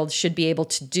 18-year-olds should be able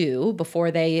to do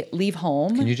before they leave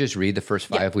home. Can you just read the first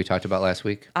 5 we talked about last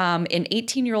week? An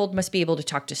 18-year-old must be able to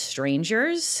talk to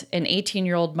strangers. An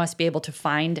 18-year-old must be able to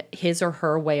find his or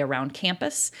her way around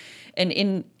campus.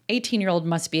 An 18-year-old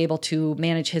must be able to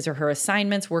manage his or her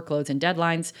assignments, workloads, and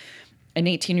deadlines. An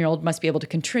 18-year-old must be able to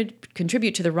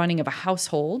contribute to the running of a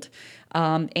household.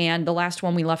 And the last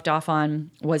one we left off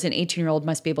on was an 18-year-old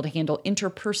must be able to handle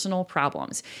interpersonal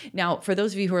problems. Now, for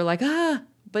those of you who are like,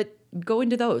 but go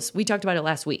into those. We talked about it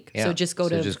last week. Yeah. So just go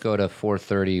to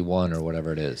 431 or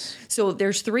whatever it is. So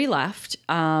there's 3 left.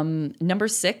 Number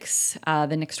 6,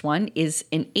 the next one, is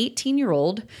an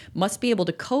 18-year-old must be able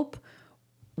to cope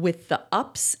with the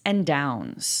ups and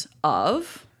downs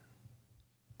of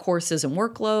courses and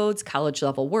workloads, college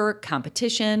level work,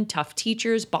 competition, tough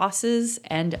teachers, bosses,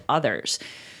 and others.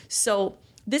 So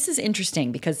this is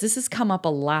interesting because this has come up a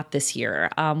lot this year.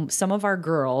 Some of our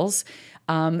girls,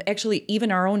 actually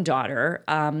even our own daughter,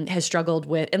 has struggled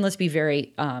with, and let's be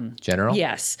very general.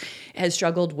 Yes, has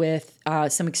struggled with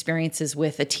some experiences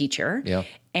with a teacher. Yeah.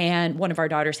 And one of our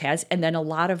daughters has, and then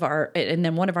one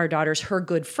of our daughters, her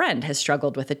good friend, has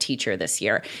struggled with a teacher this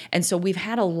year. And so we've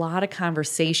had a lot of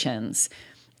conversations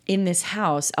in this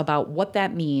house about what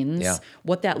that means,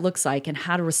 what that looks like, and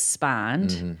how to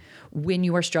respond when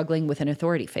you are struggling with an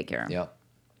authority figure. Yeah.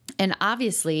 And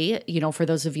obviously, for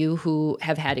those of you who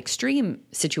have had extreme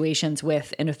situations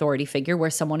with an authority figure where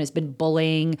someone has been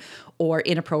bullying or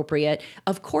inappropriate,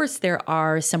 of course, there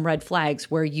are some red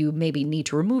flags where you maybe need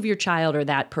to remove your child, or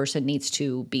that person needs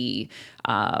to be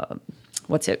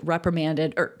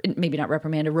reprimanded, or maybe not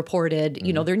reprimanded, reported.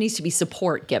 There needs to be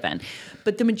support given.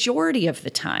 But the majority of the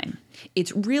time,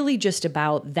 it's really just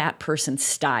about that person's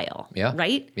style. Yeah.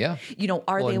 Right? Yeah.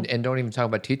 And don't even talk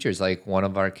about teachers. Like, one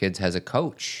of our kids has a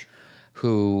coach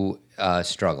who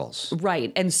struggles.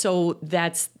 Right. And so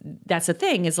that's the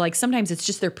thing, is like sometimes it's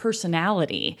just their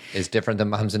personality is different than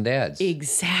moms and dads.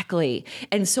 Exactly.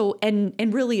 And so, and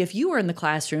really, if you are in the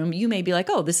classroom, you may be like,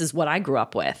 oh, this is what I grew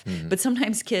up with. Mm-hmm. But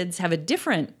sometimes kids have a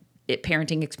different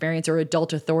parenting experience or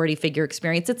adult authority figure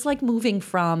experience. It's like moving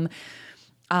from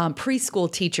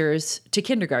preschool teachers to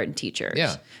kindergarten teachers.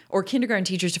 Yeah. Or kindergarten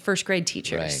teachers to first grade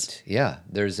teachers. Right. Yeah.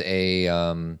 There's a...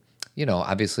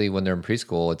 obviously when they're in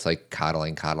preschool, it's like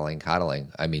coddling.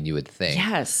 I mean, you would think.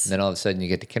 Yes. And then all of a sudden you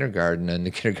get to kindergarten, and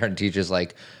the kindergarten teacher's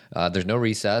like, there's no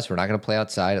recess. We're not going to play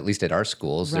outside, at least at our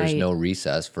schools. Right. There's no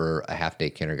recess for a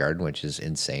half-day kindergarten, which is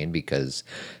insane because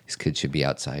these kids should be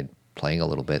outside playing a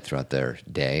little bit throughout their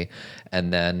day.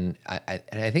 And then I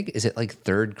think, is it like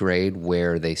fourth grade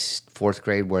where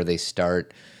they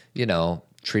start,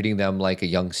 treating them like a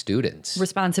young student.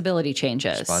 Responsibility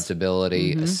changes.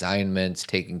 Assignments,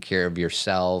 taking care of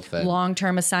yourself. And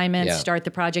long-term assignments, start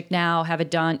the project now, have it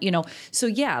done, So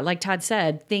yeah, like Todd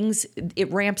said,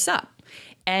 it ramps up.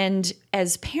 And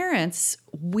as parents,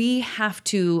 we have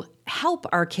to help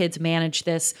our kids manage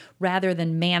this rather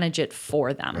than manage it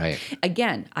for them. Right.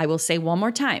 Again, I will say one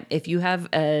more time, if you have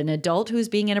an adult who's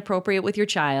being inappropriate with your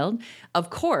child,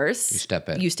 of course,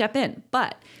 you step in.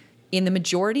 But in the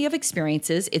majority of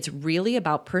experiences, it's really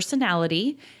about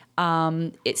personality,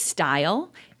 it's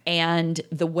style, and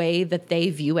the way that they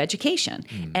view education.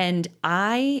 And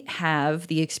I have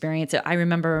the experience. I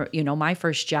remember, my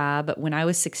first job when I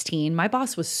was 16, my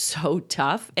boss was so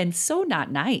tough and so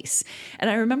not nice. And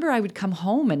I remember I would come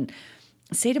home and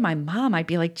say to my mom, I'd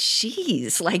be like,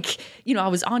 geez, I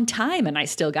was on time and I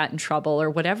still got in trouble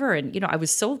or whatever. And, I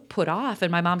was so put off.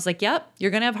 And my mom's like, yep,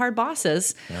 you're going to have hard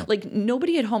bosses. Yeah. Like,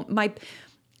 nobody at home,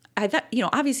 I thought,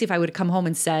 obviously if I would have come home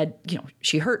and said,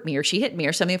 she hurt me or she hit me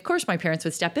or something, of course my parents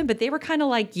would step in, but they were kind of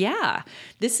like, yeah,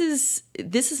 this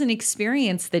is an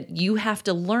experience that you have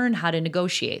to learn how to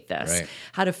negotiate this,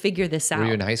 how to figure this out. Were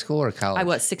you in high school or college? I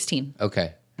was 16.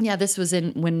 Okay. Yeah, this was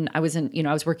when I was I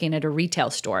was working at a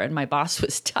retail store, and my boss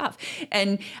was tough.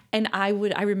 And I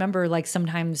remember, like,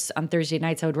 sometimes on Thursday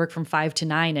nights I would work from 5 to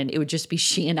 9, and it would just be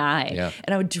she and I. Yeah.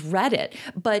 And I would dread it.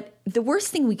 But the worst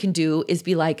thing we can do is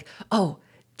be like, oh,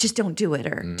 just don't do it,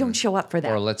 or don't show up for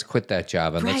that. Or let's quit that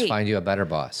job and let's Right. find you a better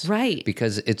boss. Right.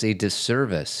 Because it's a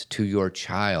disservice to your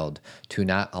child to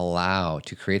not allow,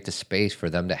 to create the space for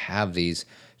them to have these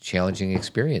challenging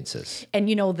experiences. And,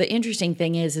 the interesting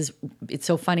thing is it's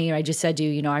so funny. I just said to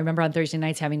you, I remember on Thursday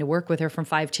nights having to work with her from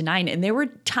 5 to 9. And there were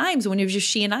times when it was just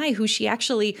she and I who she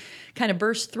actually kind of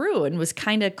burst through and was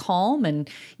kind of calm. And,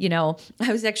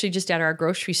 I was actually just at our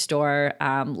grocery store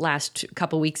last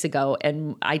couple weeks ago.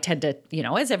 And I tend to,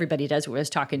 as everybody does, I was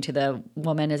talking to the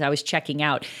woman as I was checking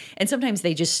out. And sometimes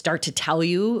they just start to tell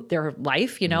you their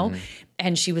life,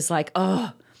 And she was like,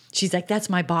 oh, she's like, that's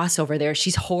my boss over there.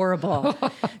 She's horrible.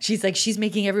 She's like, she's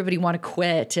making everybody want to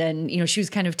quit. And, she was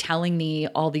kind of telling me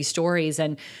all these stories.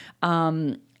 So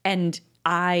now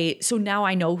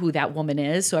I know who that woman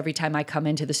is. So every time I come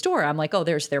into the store, I'm like, oh,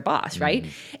 there's their boss, right?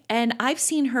 And I've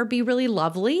seen her be really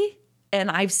lovely. And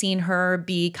I've seen her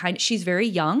be she's very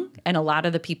young, and a lot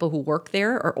of the people who work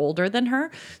there are older than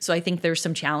her. So I think there's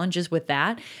some challenges with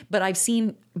that. But I've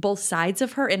seen both sides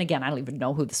of her. And again, I don't even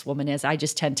know who this woman is. I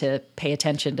just tend to pay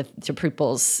attention to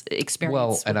people's experience.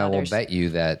 Well, and I others. will bet you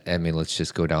that, let's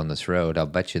just go down this road. I'll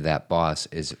bet you that boss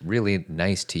is really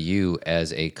nice to you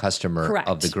as a customer Correct.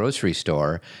 of the grocery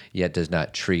store, yet does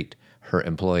not treat her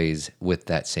employees with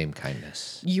that same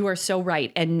kindness. You are so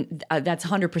right. And that's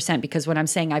 100%, because when I'm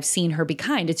saying I've seen her be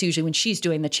kind, it's usually when she's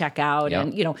doing the checkout.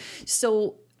 Yep.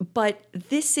 And, but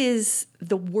this is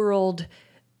the world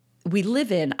we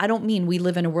live in. I don't mean we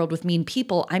live in a world with mean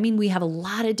people. I mean, we have a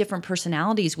lot of different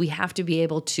personalities. We have to be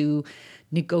able to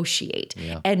negotiate.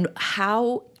 Yeah. And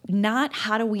not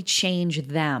how do we change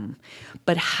them,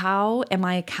 but how am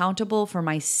I accountable for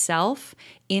myself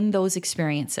in those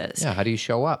experiences? Yeah, how do you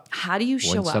show up? How do you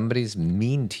show When up? somebody's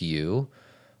mean to you,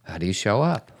 how do you show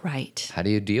up? Right. How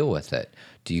do you deal with it?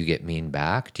 Do you get mean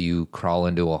back? Do you crawl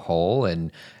into a hole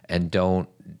and don't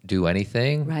do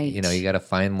anything? Right. You got to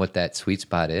find what that sweet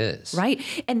spot is. Right.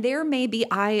 And there may be,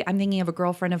 I'm thinking of a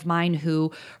girlfriend of mine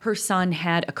who her son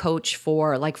had a coach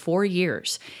for like 4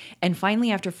 years. And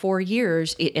finally, after 4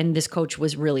 years, and this coach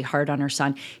was really hard on her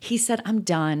son, he said, I'm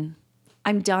done.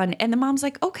 And the mom's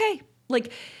like, okay.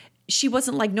 Like, she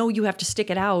wasn't like, no, you have to stick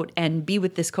it out and be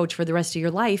with this coach for the rest of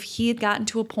your life. He had gotten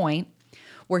to a point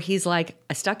where he's like,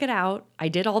 I stuck it out. I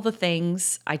did all the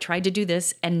things. I tried to do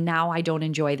this, and now I don't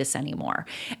enjoy this anymore.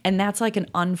 And that's like an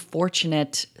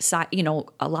unfortunate side.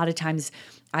 A lot of times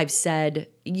I've said,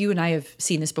 you and I have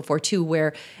seen this before too,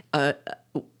 where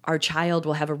our child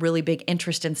will have a really big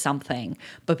interest in something,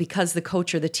 but because the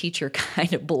coach or the teacher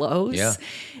kind of blows, Yeah.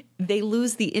 they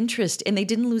lose the interest. And they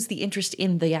didn't lose the interest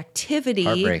in the activity.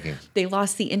 Heartbreaking. They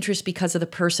lost the interest because of the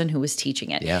person who was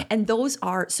teaching it. Yeah. And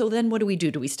so then what do?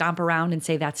 Do we stomp around and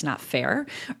say that's not fair?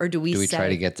 Or do we say, try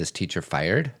to get this teacher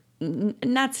fired?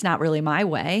 that's not really my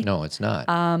way? No, it's not.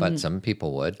 But some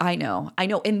people would. I know.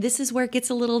 And this is where it gets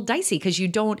a little dicey, because we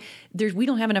don't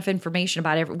have enough information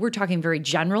about it. We're talking very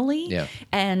generally. Yeah.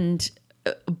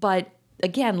 But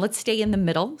again, let's stay in the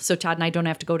middle. So Todd and I don't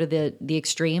have to go to the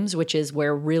extremes, which is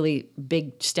where really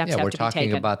big steps have to be taken. We're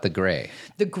talking about the gray.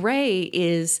 The gray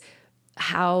is,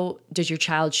 how does your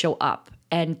child show up?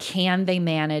 And can they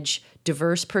manage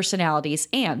diverse personalities?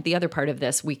 And the other part of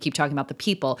this, we keep talking about the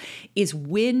people, is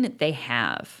when they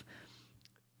have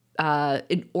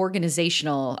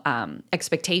organizational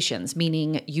expectations,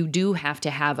 meaning you do have to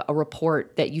have a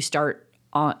report that you start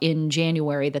in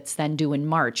January that's then due in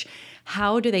March.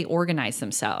 How do they organize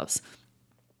themselves?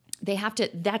 They have to,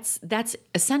 that's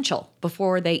essential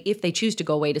before if they choose to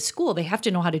go away to school, they have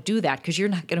to know how to do that, because you're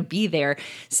not going to be there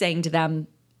saying to them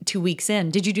 2 weeks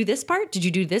in, did you do this part? Did you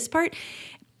do this part?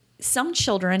 Some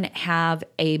children have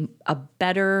a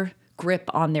better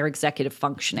grip on their executive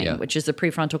functioning, which is the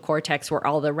prefrontal cortex, where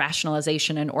all the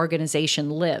rationalization and organization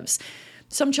lives.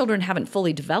 Some children haven't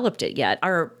fully developed it yet.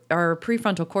 Our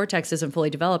prefrontal cortex isn't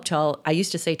fully developed till, I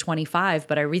used to say 25,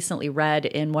 but I recently read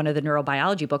in one of the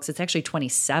neurobiology books, it's actually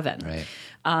 27.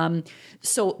 Right.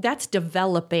 So that's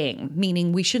developing,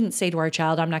 meaning we shouldn't say to our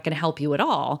child, I'm not going to help you at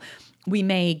all. We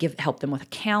may help them with a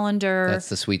calendar. That's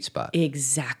the sweet spot.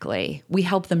 Exactly. We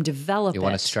help them develop You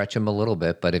want to stretch them a little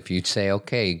bit, but if you say,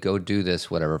 okay, go do this,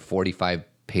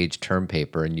 45-page term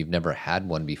paper, and you've never had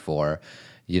one before,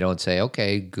 you don't say,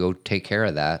 okay, go take care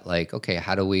of that. Like, okay,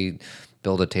 how do we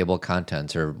build a table of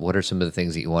contents, or what are some of the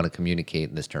things that you want to communicate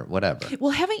in this term, whatever.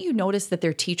 Well, haven't you noticed that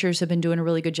their teachers have been doing a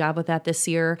really good job with that this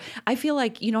year? I feel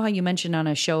like, how you mentioned on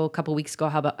a show a couple weeks ago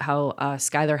how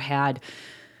Skylar had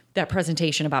that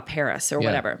presentation about Paris or Yeah.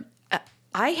 whatever.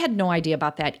 I had no idea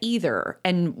about that either.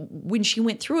 And when she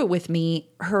went through it with me,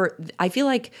 I feel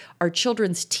like our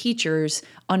children's teachers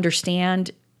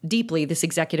understand deeply this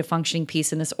executive functioning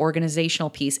piece and this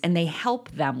organizational piece, and they help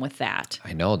them with that.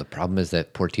 I know. The problem is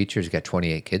that poor teachers got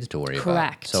 28 kids to worry about.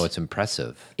 Correct. So it's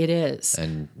impressive. It is.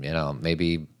 And,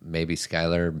 maybe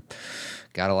Skylar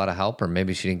got a lot of help, or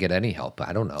maybe she didn't get any help.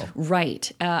 I don't know. Right.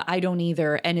 I don't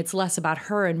either. And it's less about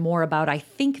her and more about, I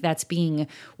think that's being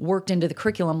worked into the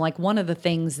curriculum. Like one of the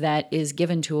things that is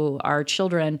given to our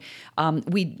children,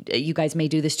 you guys may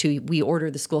do this too. We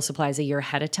order the school supplies a year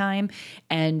ahead of time.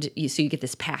 And so you get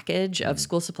this package of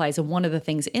school supplies. And one of the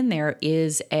things in there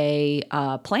is a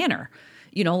planner.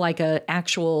 Like a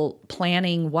actual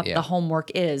planning what the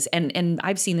homework is. And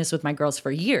I've seen this with my girls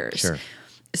for years. Sure.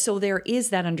 So there is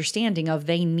that understanding of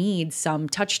they need some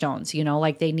touchstones,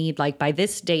 like they need by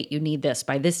this date you need this,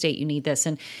 by this date you need this.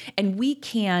 And we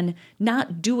can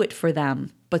not do it for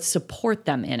them, but support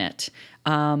them in it.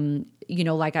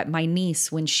 Like my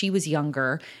niece, when she was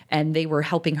younger and they were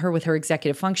helping her with her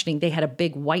executive functioning, they had a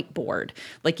big whiteboard.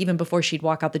 Like even before she'd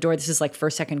walk out the door, this is like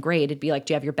first, second grade, it'd be like,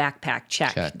 do you have your backpack?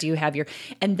 Check. Do you have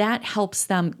and that helps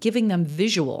them, giving them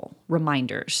visual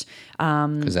reminders.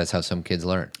 Because that's how some kids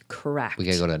learn. Correct. We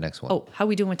got to go to the next one. Oh, how are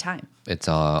we doing with time? It's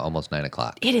almost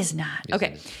 9:00. It is not. Yes, Okay.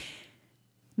 it is.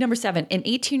 Number 7, an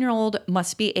 18-year-old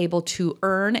must be able to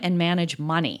earn and manage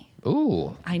money.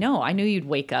 Ooh. I know. I knew you'd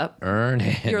wake up. Earn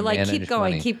and You're like, manage keep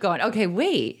going, money. keep going. Okay,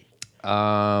 wait.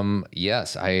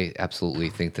 Yes, I absolutely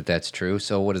think that that's true.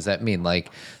 So what does that mean?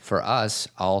 Like for us,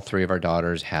 all 3 of our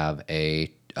daughters have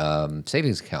a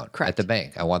savings account at the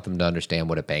bank. I want them to understand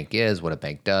what a bank is, what a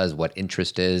bank does, what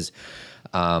interest is.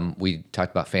 We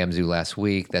talked about FamZoo last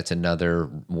week. That's another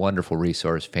wonderful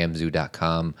resource,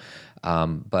 famzoo.com.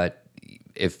 But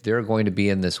if they're going to be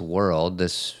in this world,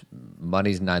 this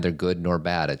money's neither good nor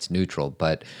bad. It's neutral,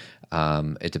 but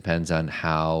it depends on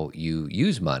how you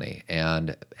use money.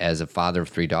 And as a father of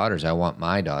 3 daughters, I want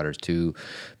my daughters to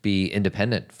be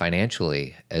independent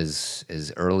financially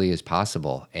as early as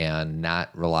possible and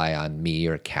not rely on me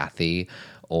or Cathy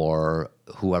or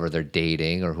whoever they're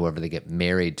dating or whoever they get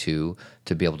married to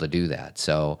be able to do that.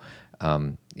 So,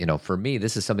 for me,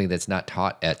 this is something that's not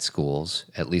taught at schools,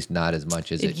 at least not as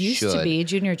much as it should. It used to be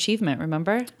junior achievement,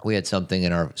 remember? We had something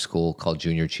in our school called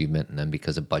junior achievement, and then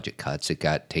because of budget cuts, it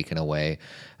got taken away.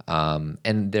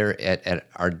 And they're at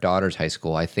our daughter's high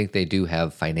school, I think they do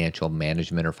have financial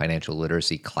management or financial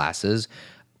literacy classes.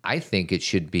 I think it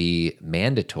should be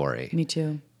mandatory. Me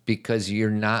too. Because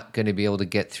you're not going to be able to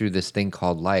get through this thing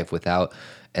called life without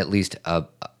at least a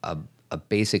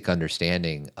basic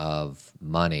understanding of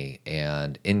money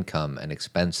and income and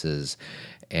expenses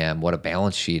and what a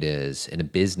balance sheet is in a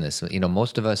business.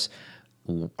 Most of us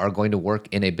are going to work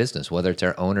in a business, whether it's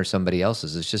our own or somebody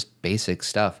else's. It's just basic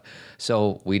stuff.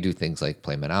 So we do things like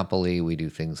play Monopoly. We do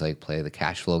things like play the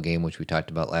cash flow game, which we talked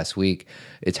about last week.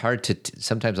 It's hard to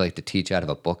sometimes like to teach out of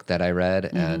a book that I read.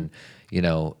 Mm-hmm. And,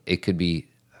 it could be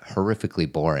horrifically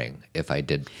boring if I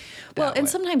did that and way.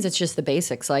 sometimes it's just the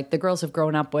basics. Like the girls have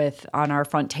grown up with on our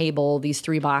front table these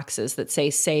 3 boxes that say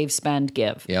save, spend,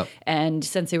 give. Yep. And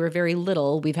since they were very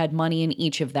little, we've had money in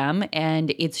each of them,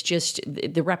 and it's just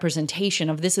the representation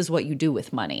of this is what you do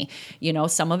with money.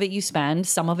 Some of it you spend,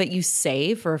 some of it you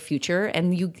save for a future,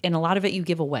 and a lot of it you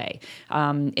give away,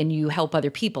 and you help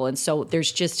other people. And so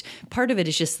there's just part of it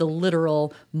is just the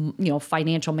literal,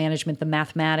 financial management, the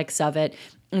mathematics of it.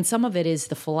 And some of it is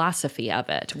the philosophy of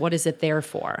it. What is it there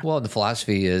for? Well, the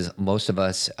philosophy is most of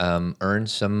us earn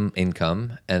some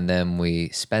income and then we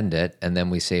spend it and then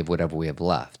we save whatever we have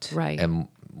left. Right. And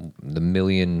the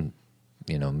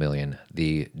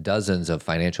the dozens of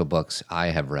financial books I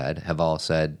have read have all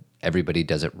said everybody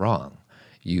does it wrong.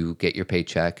 You get your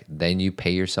paycheck, then you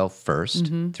pay yourself first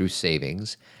through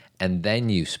savings, and then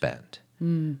you spend.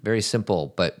 Very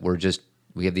simple, but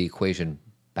we have the equation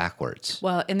backwards.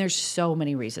 Well, and there's so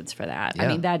many reasons for that. Yeah. I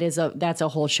mean, that's a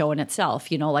whole show in itself,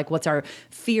 like what's our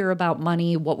fear about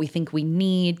money, what we think we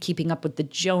need, keeping up with the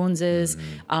Joneses,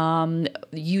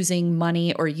 using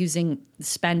money or using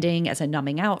spending as a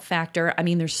numbing out factor. I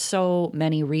mean, there's so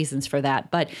many reasons for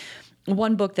that. But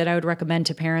one book that I would recommend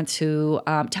to parents who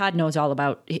Todd knows all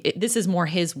about, this is more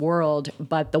his world,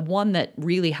 but the one that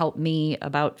really helped me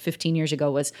about 15 years ago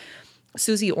was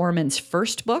Susie Orman's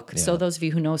first book. Yeah. So those of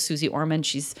you who know Susie Orman,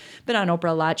 she's been on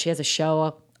Oprah a lot. She has a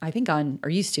show, I think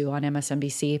used to on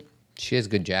MSNBC. She has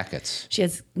good jackets. She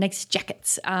has nice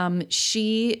jackets. Her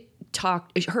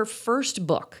first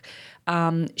book,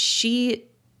 she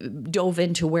dove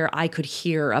into where I could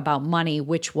hear about money,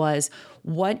 which was,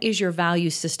 what is your value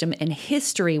system and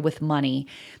history with money?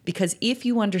 Because if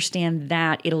you understand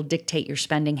that, it'll dictate your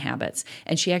spending habits.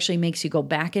 And she actually makes you go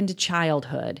back into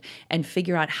childhood and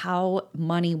figure out how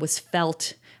money was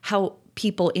felt, how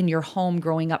people in your home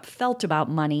growing up felt about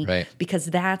money, right, because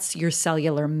that's your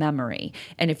cellular memory.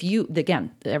 And if you,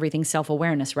 again, everything's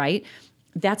self-awareness, right?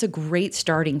 That's a great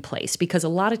starting place, because a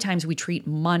lot of times we treat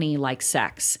money like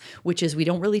sex, which is we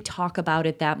don't really talk about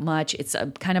it that much. It's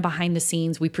kind of behind the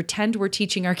scenes. We pretend we're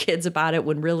teaching our kids about it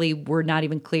when really we're not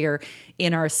even clear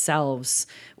in ourselves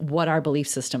what our belief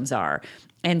systems are.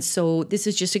 And so this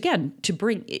is just, again, to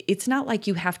bring, it's not like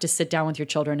you have to sit down with your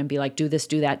children and be like, do this,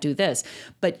 do that, do this.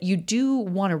 But you do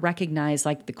want to recognize,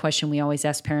 like the question we always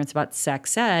ask parents about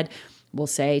sex ed, we'll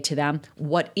say to them,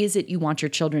 what is it you want your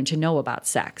children to know about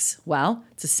sex? Well,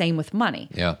 it's the same with money.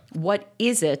 Yeah. What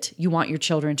is it you want your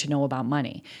children to know about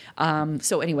money?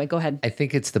 So anyway, go ahead. I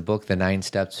think it's the book, The 9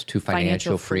 Steps to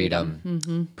Financial Freedom.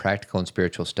 Mm-hmm. Practical and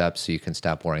spiritual steps so you can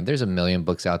stop worrying. There's a million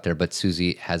books out there, but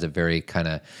Susie has a very kind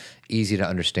of easy to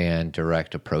understand,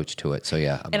 direct approach to it. So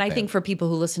yeah. And I think for people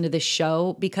who listen to this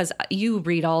show, because you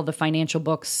read all the financial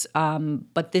books,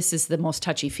 but this is the most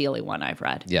touchy-feely one I've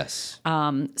read. Yes.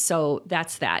 So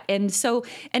that's that. And so,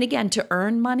 and again, to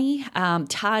earn money,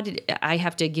 Todd, I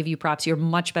have to give you props. You're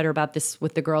much better about this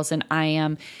with the girls than I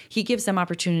am. He gives them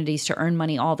opportunities to earn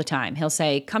money all the time. He'll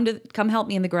say, come help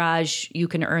me in the garage. You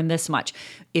can earn this much.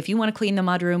 If you want to clean the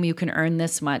mudroom, you can earn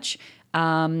this much.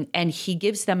 And he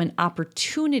gives them an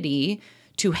opportunity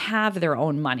to have their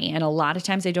own money. And a lot of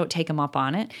times they don't take them up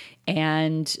on it.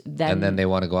 And then they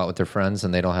want to go out with their friends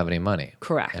and they don't have any money.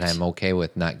 Correct. And I'm okay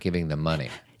with not giving them money.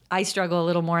 I struggle a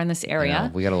little more in this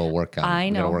area. We got a little work on. I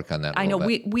know. We got to work on that. I know.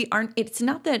 Bit. We aren't. It's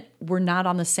not that we're not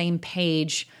on the same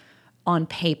page on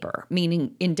paper.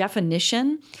 Meaning, in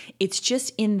definition, it's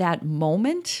just in that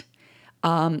moment.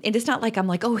 And it's not like I'm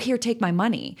like, oh, here, take my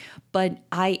money. But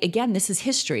again, this is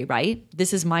history, right?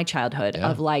 This is my childhood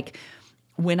of like,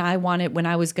 when I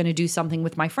was going to do something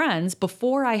with my friends,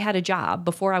 before I had a job,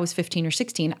 before I was 15 or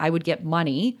 16, I would get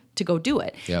money to go do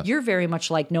it. Yeah. You're very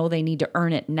much like, no, they need to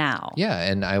earn it now. Yeah,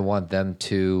 and I want them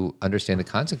to understand the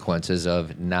consequences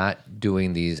of not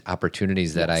doing these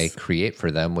opportunities that I create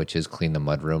for them, which is clean the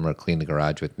mudroom or clean the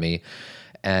garage with me.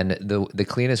 And the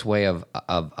cleanest way of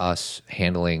us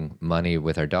handling money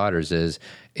with our daughters is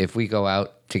if we go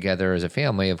out together as a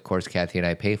family, of course, Cathy and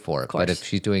I pay for it. But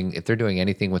if they're doing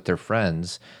anything with their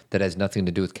friends that has nothing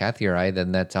to do with Cathy or I,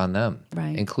 then that's on them,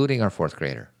 right? Including our 4th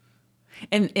grader.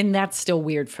 And that's still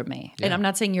weird for me. Yeah. And I'm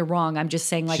not saying you're wrong. I'm just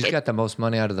saying, like, she's got the most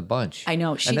money out of the bunch. I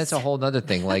know. And that's a whole other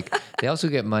thing. Like, they also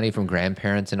get money from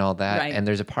grandparents and all that. Right. And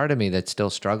there's a part of me that still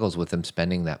struggles with them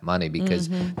spending that money because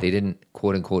they didn't,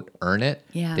 quote unquote, earn it.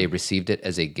 Yeah. They received it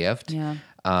as a gift. Yeah.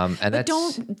 But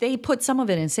don't they put some of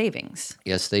it in savings?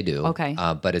 Yes, they do. Okay.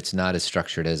 But it's not as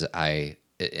structured as I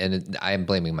am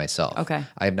blaming myself. Okay.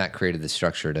 I have not created the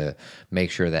structure to make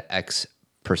sure that X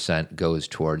percent goes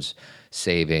towards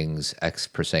savings, X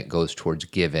percent goes towards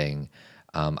giving.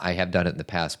 I have done it in the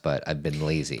past, but I've been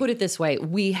lazy. Put it this way,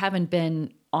 we haven't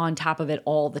been on top of it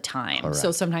all the time. Correct.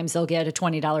 So sometimes they'll get a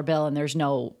 $20 bill and there's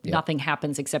nothing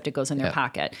happens except it goes in their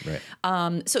pocket.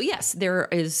 Right. So yes, there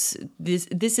is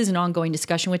this is an ongoing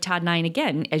discussion with Todd and I. And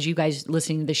again, as you guys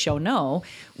listening to the show know,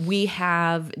 we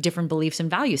have different beliefs and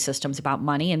value systems about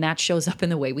money, and that shows up in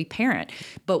the way we parent.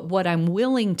 But what I'm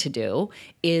willing to do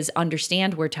is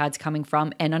understand where Todd's coming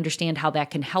from and understand how that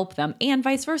can help them, and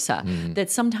vice versa. Mm-hmm.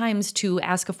 That sometimes to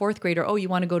ask a 4th grader, oh, you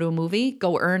want to go to a movie?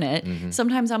 Go earn it. Mm-hmm.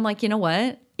 Sometimes I'm like, you know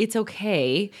what? It's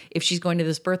okay if she's going to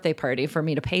this birthday party for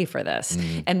me to pay for this.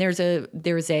 Mm-hmm. And there's a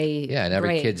and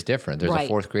every kid's different. There's a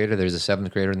 4th grader, there's a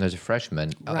 7th grader, and there's a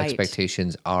freshman. Right.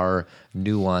 Expectations are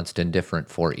nuanced and different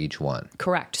for each one.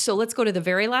 Correct. So let's go to the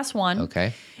very last one.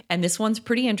 Okay. And this one's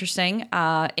pretty interesting.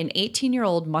 An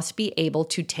 18-year-old must be able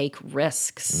to take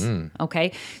risks.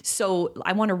 Okay. So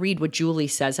I want to read what Julie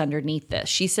says underneath this.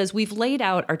 She says, we've laid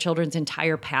out our children's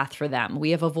entire path for them.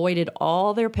 We have avoided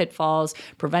all their pitfalls,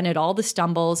 prevented all the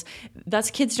stumbles.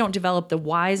 Thus, kids don't develop the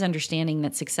wise understanding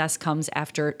that success comes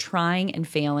after trying and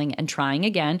failing and trying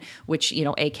again, which,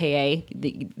 AKA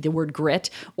the word grit,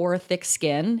 or a thick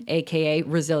skin, AKA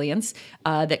resilience,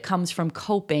 that comes from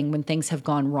coping when things have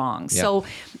gone wrong. Yep. So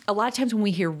a lot of times when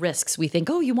we hear risks, we think,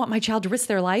 oh, you want my child to risk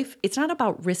their life? It's not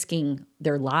about risking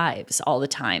their lives all the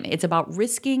time. It's about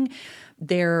risking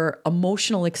their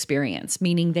emotional experience,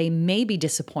 meaning they may be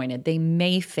disappointed, they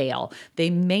may fail,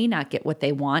 they may not get what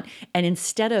they want. And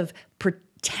instead of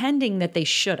pretending that they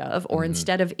should have, or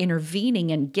instead of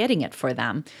intervening and getting it for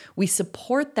them, we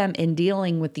support them in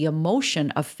dealing with the emotion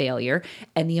of failure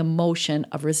and the emotion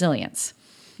of resilience.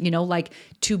 Like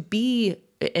to be,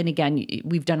 and again,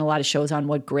 we've done a lot of shows on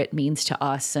what grit means to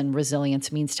us and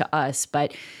resilience means to us,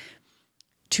 but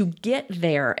to get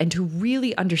there and to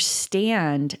really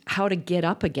understand how to get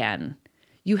up again,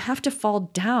 you have to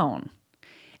fall down.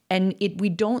 And we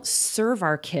don't serve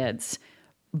our kids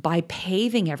by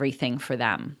paving everything for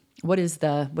them. What is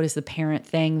the parent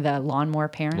thing? The lawnmower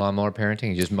parent? Lawnmower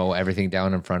parenting. You just mow everything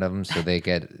down in front of them so they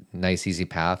get nice, easy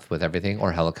path with everything.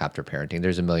 Or helicopter parenting.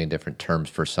 There's a million different terms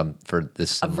for the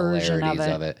similarities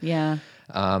of it. Yeah.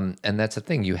 And that's the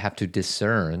thing. You have to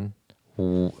discern. A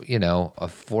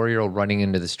 4-year-old running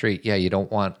into the street. Yeah, you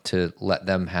don't want to let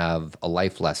them have a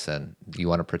life lesson. You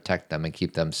want to protect them and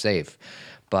keep them safe.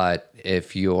 But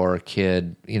if your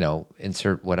kid,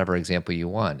 insert whatever example you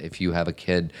want. If you have a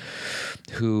kid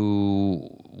who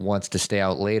wants to stay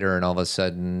out later and all of a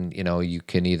sudden, you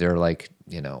can either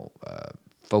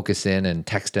focus in and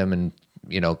text them and,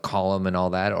 call them and all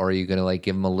that, or are you going to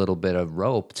give them a little bit of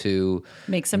rope to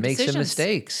make some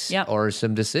mistakes or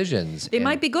some decisions? They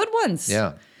might be good ones.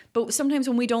 Yeah. But sometimes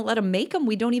when we don't let them make them,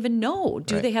 we don't even know.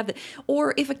 Do they have the,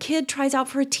 or if a kid tries out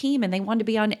for a team and they want to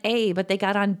be on A, but they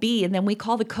got on B, and then we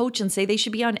call the coach and say they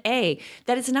should be on A,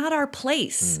 that is not our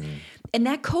place. And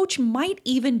that coach might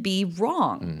even be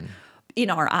wrong in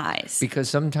our eyes. Because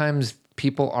sometimes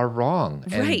people are wrong.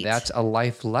 And that's a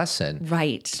life lesson.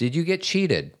 Right. Did you get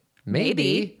cheated?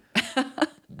 Maybe.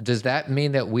 Does that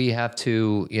mean that we have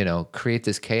to, create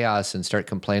this chaos and start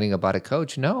complaining about a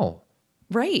coach? No.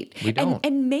 Right. We don't.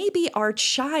 And maybe our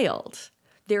child,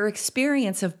 their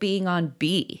experience of being on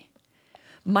B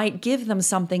might give them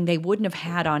something they wouldn't have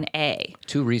had on A.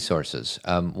 2 resources.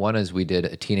 One is we did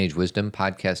a Teenage Wisdom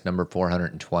podcast number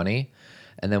 420.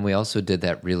 And then we also did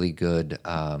that really good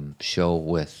show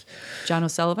with... John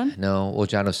O'Sullivan? No, well,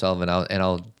 John O'Sullivan.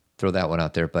 I'll throw that one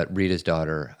out there. But Rita's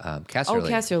daughter, Casserly. Oh,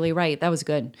 Casserly, right. That was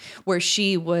good. Where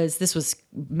she was, this was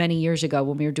many years ago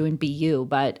when we were doing BU,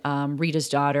 but Rita's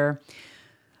daughter...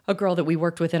 a girl that we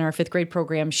worked with in our 5th grade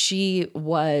program, she's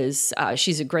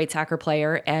a great soccer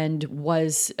player and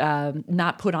was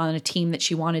not put on a team that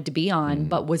she wanted to be on,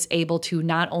 but was able to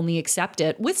not only accept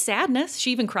it with sadness,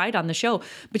 she even cried on the show,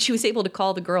 but she was able to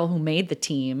call the girl who made the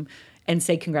team and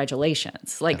say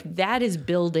congratulations. That is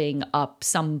building up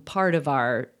some part of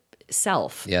our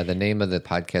self. Yeah, the name of the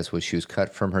podcast was She Was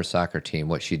Cut From Her Soccer Team.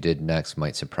 What She Did Next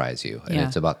Might Surprise You. And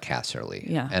it's about Casserly.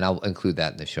 Yeah. And I'll include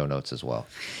that in the show notes as well.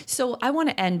 So I want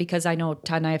to end, because I know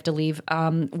Todd and I have to leave,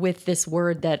 with this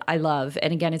word that I love.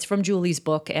 And again, it's from Julie's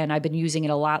book, and I've been using it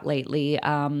a lot lately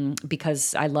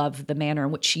because I love the manner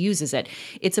in which she uses it.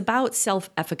 It's about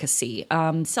self-efficacy.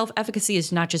 Self-efficacy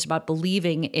is not just about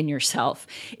believing in yourself.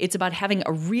 It's about having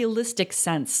a realistic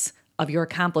sense of your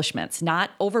accomplishments, not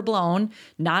overblown,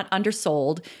 not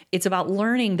undersold. It's about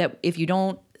learning that if you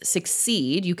don't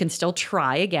succeed, you can still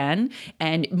try again,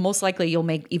 and most likely you'll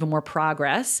make even more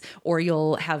progress, or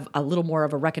you'll have a little more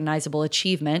of a recognizable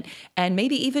achievement, and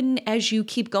maybe even as you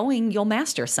keep going, you'll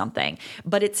master something.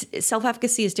 But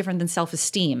self-efficacy is different than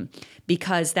self-esteem,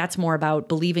 because that's more about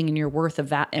believing in your worth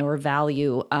or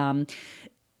value.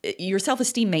 Your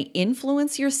self-esteem may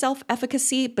influence your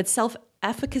self-efficacy, but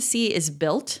self-efficacy is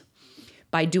built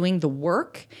by doing the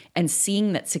work and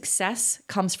seeing that success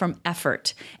comes from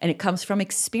effort, and it comes from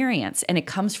experience, and it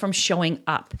comes from showing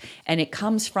up, and it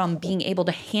comes from being able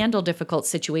to handle difficult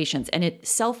situations. And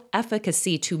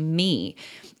self-efficacy to me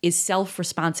is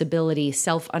self-responsibility,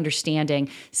 self-understanding,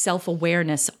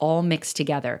 self-awareness, all mixed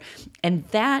together. And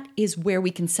that is where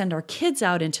we can send our kids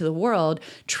out into the world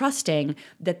trusting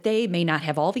that they may not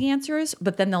have all the answers,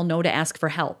 but then they'll know to ask for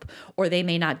help. Or they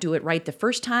may not do it right the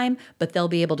first time, but they'll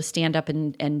be able to stand up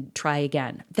and try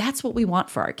again. That's what we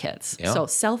want for our kids. Yeah. So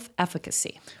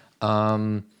self-efficacy.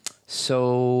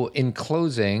 So in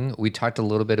closing, we talked a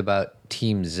little bit about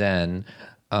Team Zen.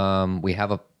 We have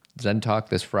a Zen Talk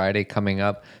this Friday coming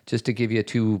up. Just to give you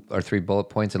 2 or 3 bullet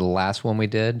points of the last one we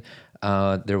did,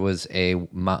 there was a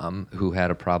mom who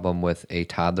had a problem with a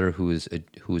toddler who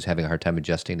was having a hard time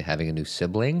adjusting to having a new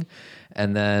sibling.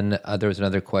 And then there was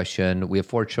another question. We have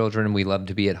 4 children. We love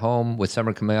to be at home. With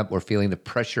summer coming up, we're feeling the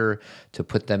pressure to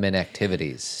put them in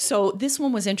activities. So this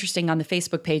one was interesting on the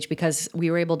Facebook page because we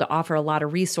were able to offer a lot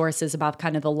of resources about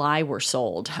kind of the lie we're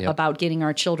sold about getting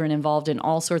our children involved in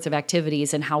all sorts of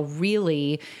activities, and how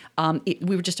really,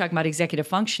 we were just talking about executive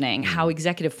functioning, how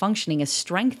executive functioning is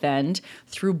strengthened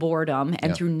through boredom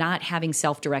and through not having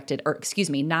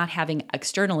not having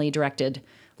externally directed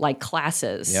like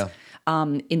classes.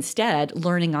 instead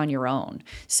learning on your own.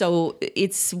 So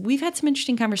we've had some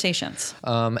interesting conversations.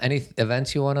 Any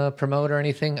events you want to promote or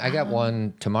anything? I got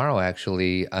one tomorrow,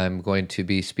 actually. I'm going to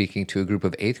be speaking to a group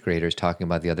of 8th graders talking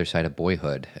about the other side of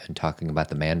boyhood and talking about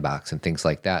the man box and things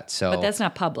like that. So, But that's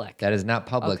not public. That is not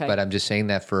public, Okay. but I'm just saying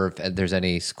that for if there's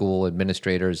any school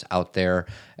administrators out there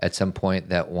at some point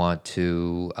that want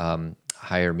to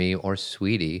hire me or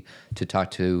Sweetie to talk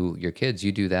to your kids,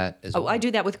 you do that as well. I do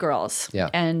that with girls.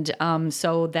 Yeah. And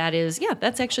so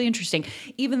that's actually interesting.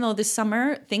 Even though this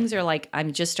summer things are like,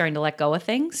 I'm just starting to let go of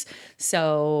things.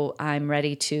 So I'm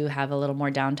ready to have a little more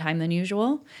downtime than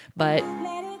usual. But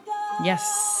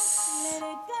yes.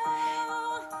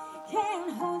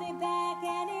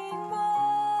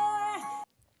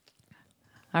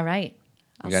 All right.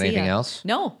 You got anything else?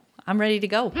 No, I'm ready to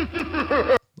go.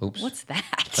 Oops. What's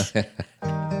that?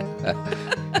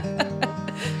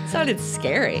 Sounded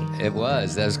scary. It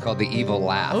was. That was called the evil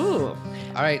laugh. Ooh.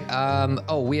 All right.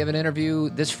 We have an interview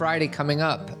this Friday coming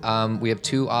up. We have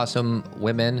 2 awesome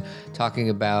women talking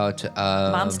about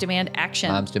Moms Demand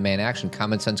Action. Moms Demand Action,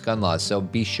 common sense gun laws. So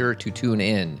be sure to tune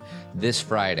in this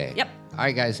Friday. Yep. All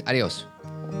right, guys. Adios.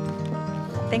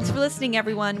 Thanks for listening,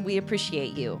 everyone. We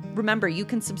appreciate you. Remember, you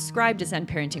can subscribe to Zen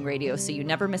Parenting Radio so you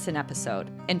never miss an episode.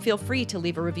 And feel free to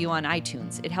leave a review on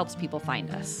iTunes. It helps people find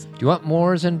us. Do you want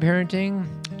more Zen parenting?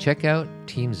 Check out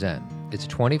Team Zen. It's a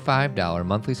 $25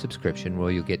 monthly subscription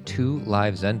where you'll get 2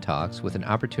 live Zen talks with an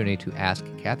opportunity to ask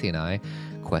Cathy and I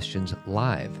questions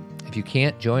live. If you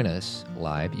can't join us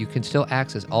live, you can still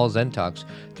access all Zen talks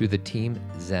through the Team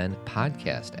Zen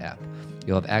podcast app.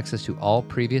 You'll have access to all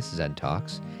previous Zen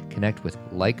talks, connect with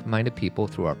like-minded people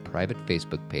through our private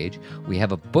Facebook page. We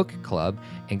have a book club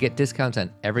and get discounts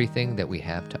on everything that we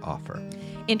have to offer.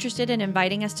 Interested in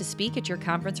inviting us to speak at your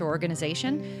conference or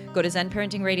organization? Go to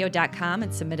zenparentingradio.com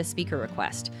and submit a speaker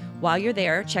request. While you're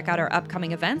there, check out our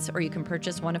upcoming events, or you can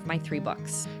purchase one of my 3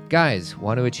 books. Guys,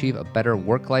 want to achieve a better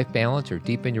work-life balance or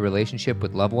deepen your relationship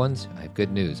with loved ones? I have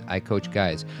good news. I coach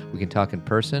guys. We can talk in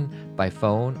person, by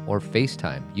phone, or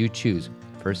FaceTime. You choose.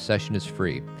 First session is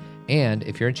free. And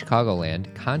if you're in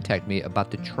Chicagoland, contact me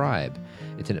about The Tribe.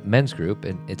 It's a men's group,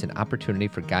 and it's an opportunity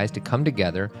for guys to come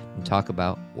together and talk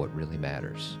about what really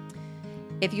matters.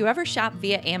 If you ever shop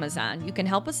via Amazon, you can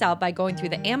help us out by going through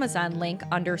the Amazon link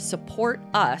under Support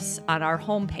Us on our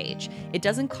homepage. It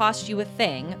doesn't cost you a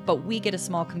thing, but we get a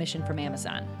small commission from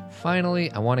Amazon.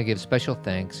 Finally, I want to give special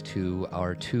thanks to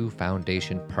our 2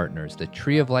 foundation partners, the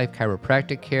Tree of Life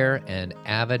Chiropractic Care and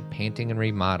Avid Painting and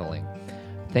Remodeling.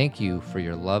 Thank you for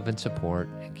your love and support,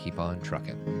 and keep on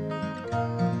trucking.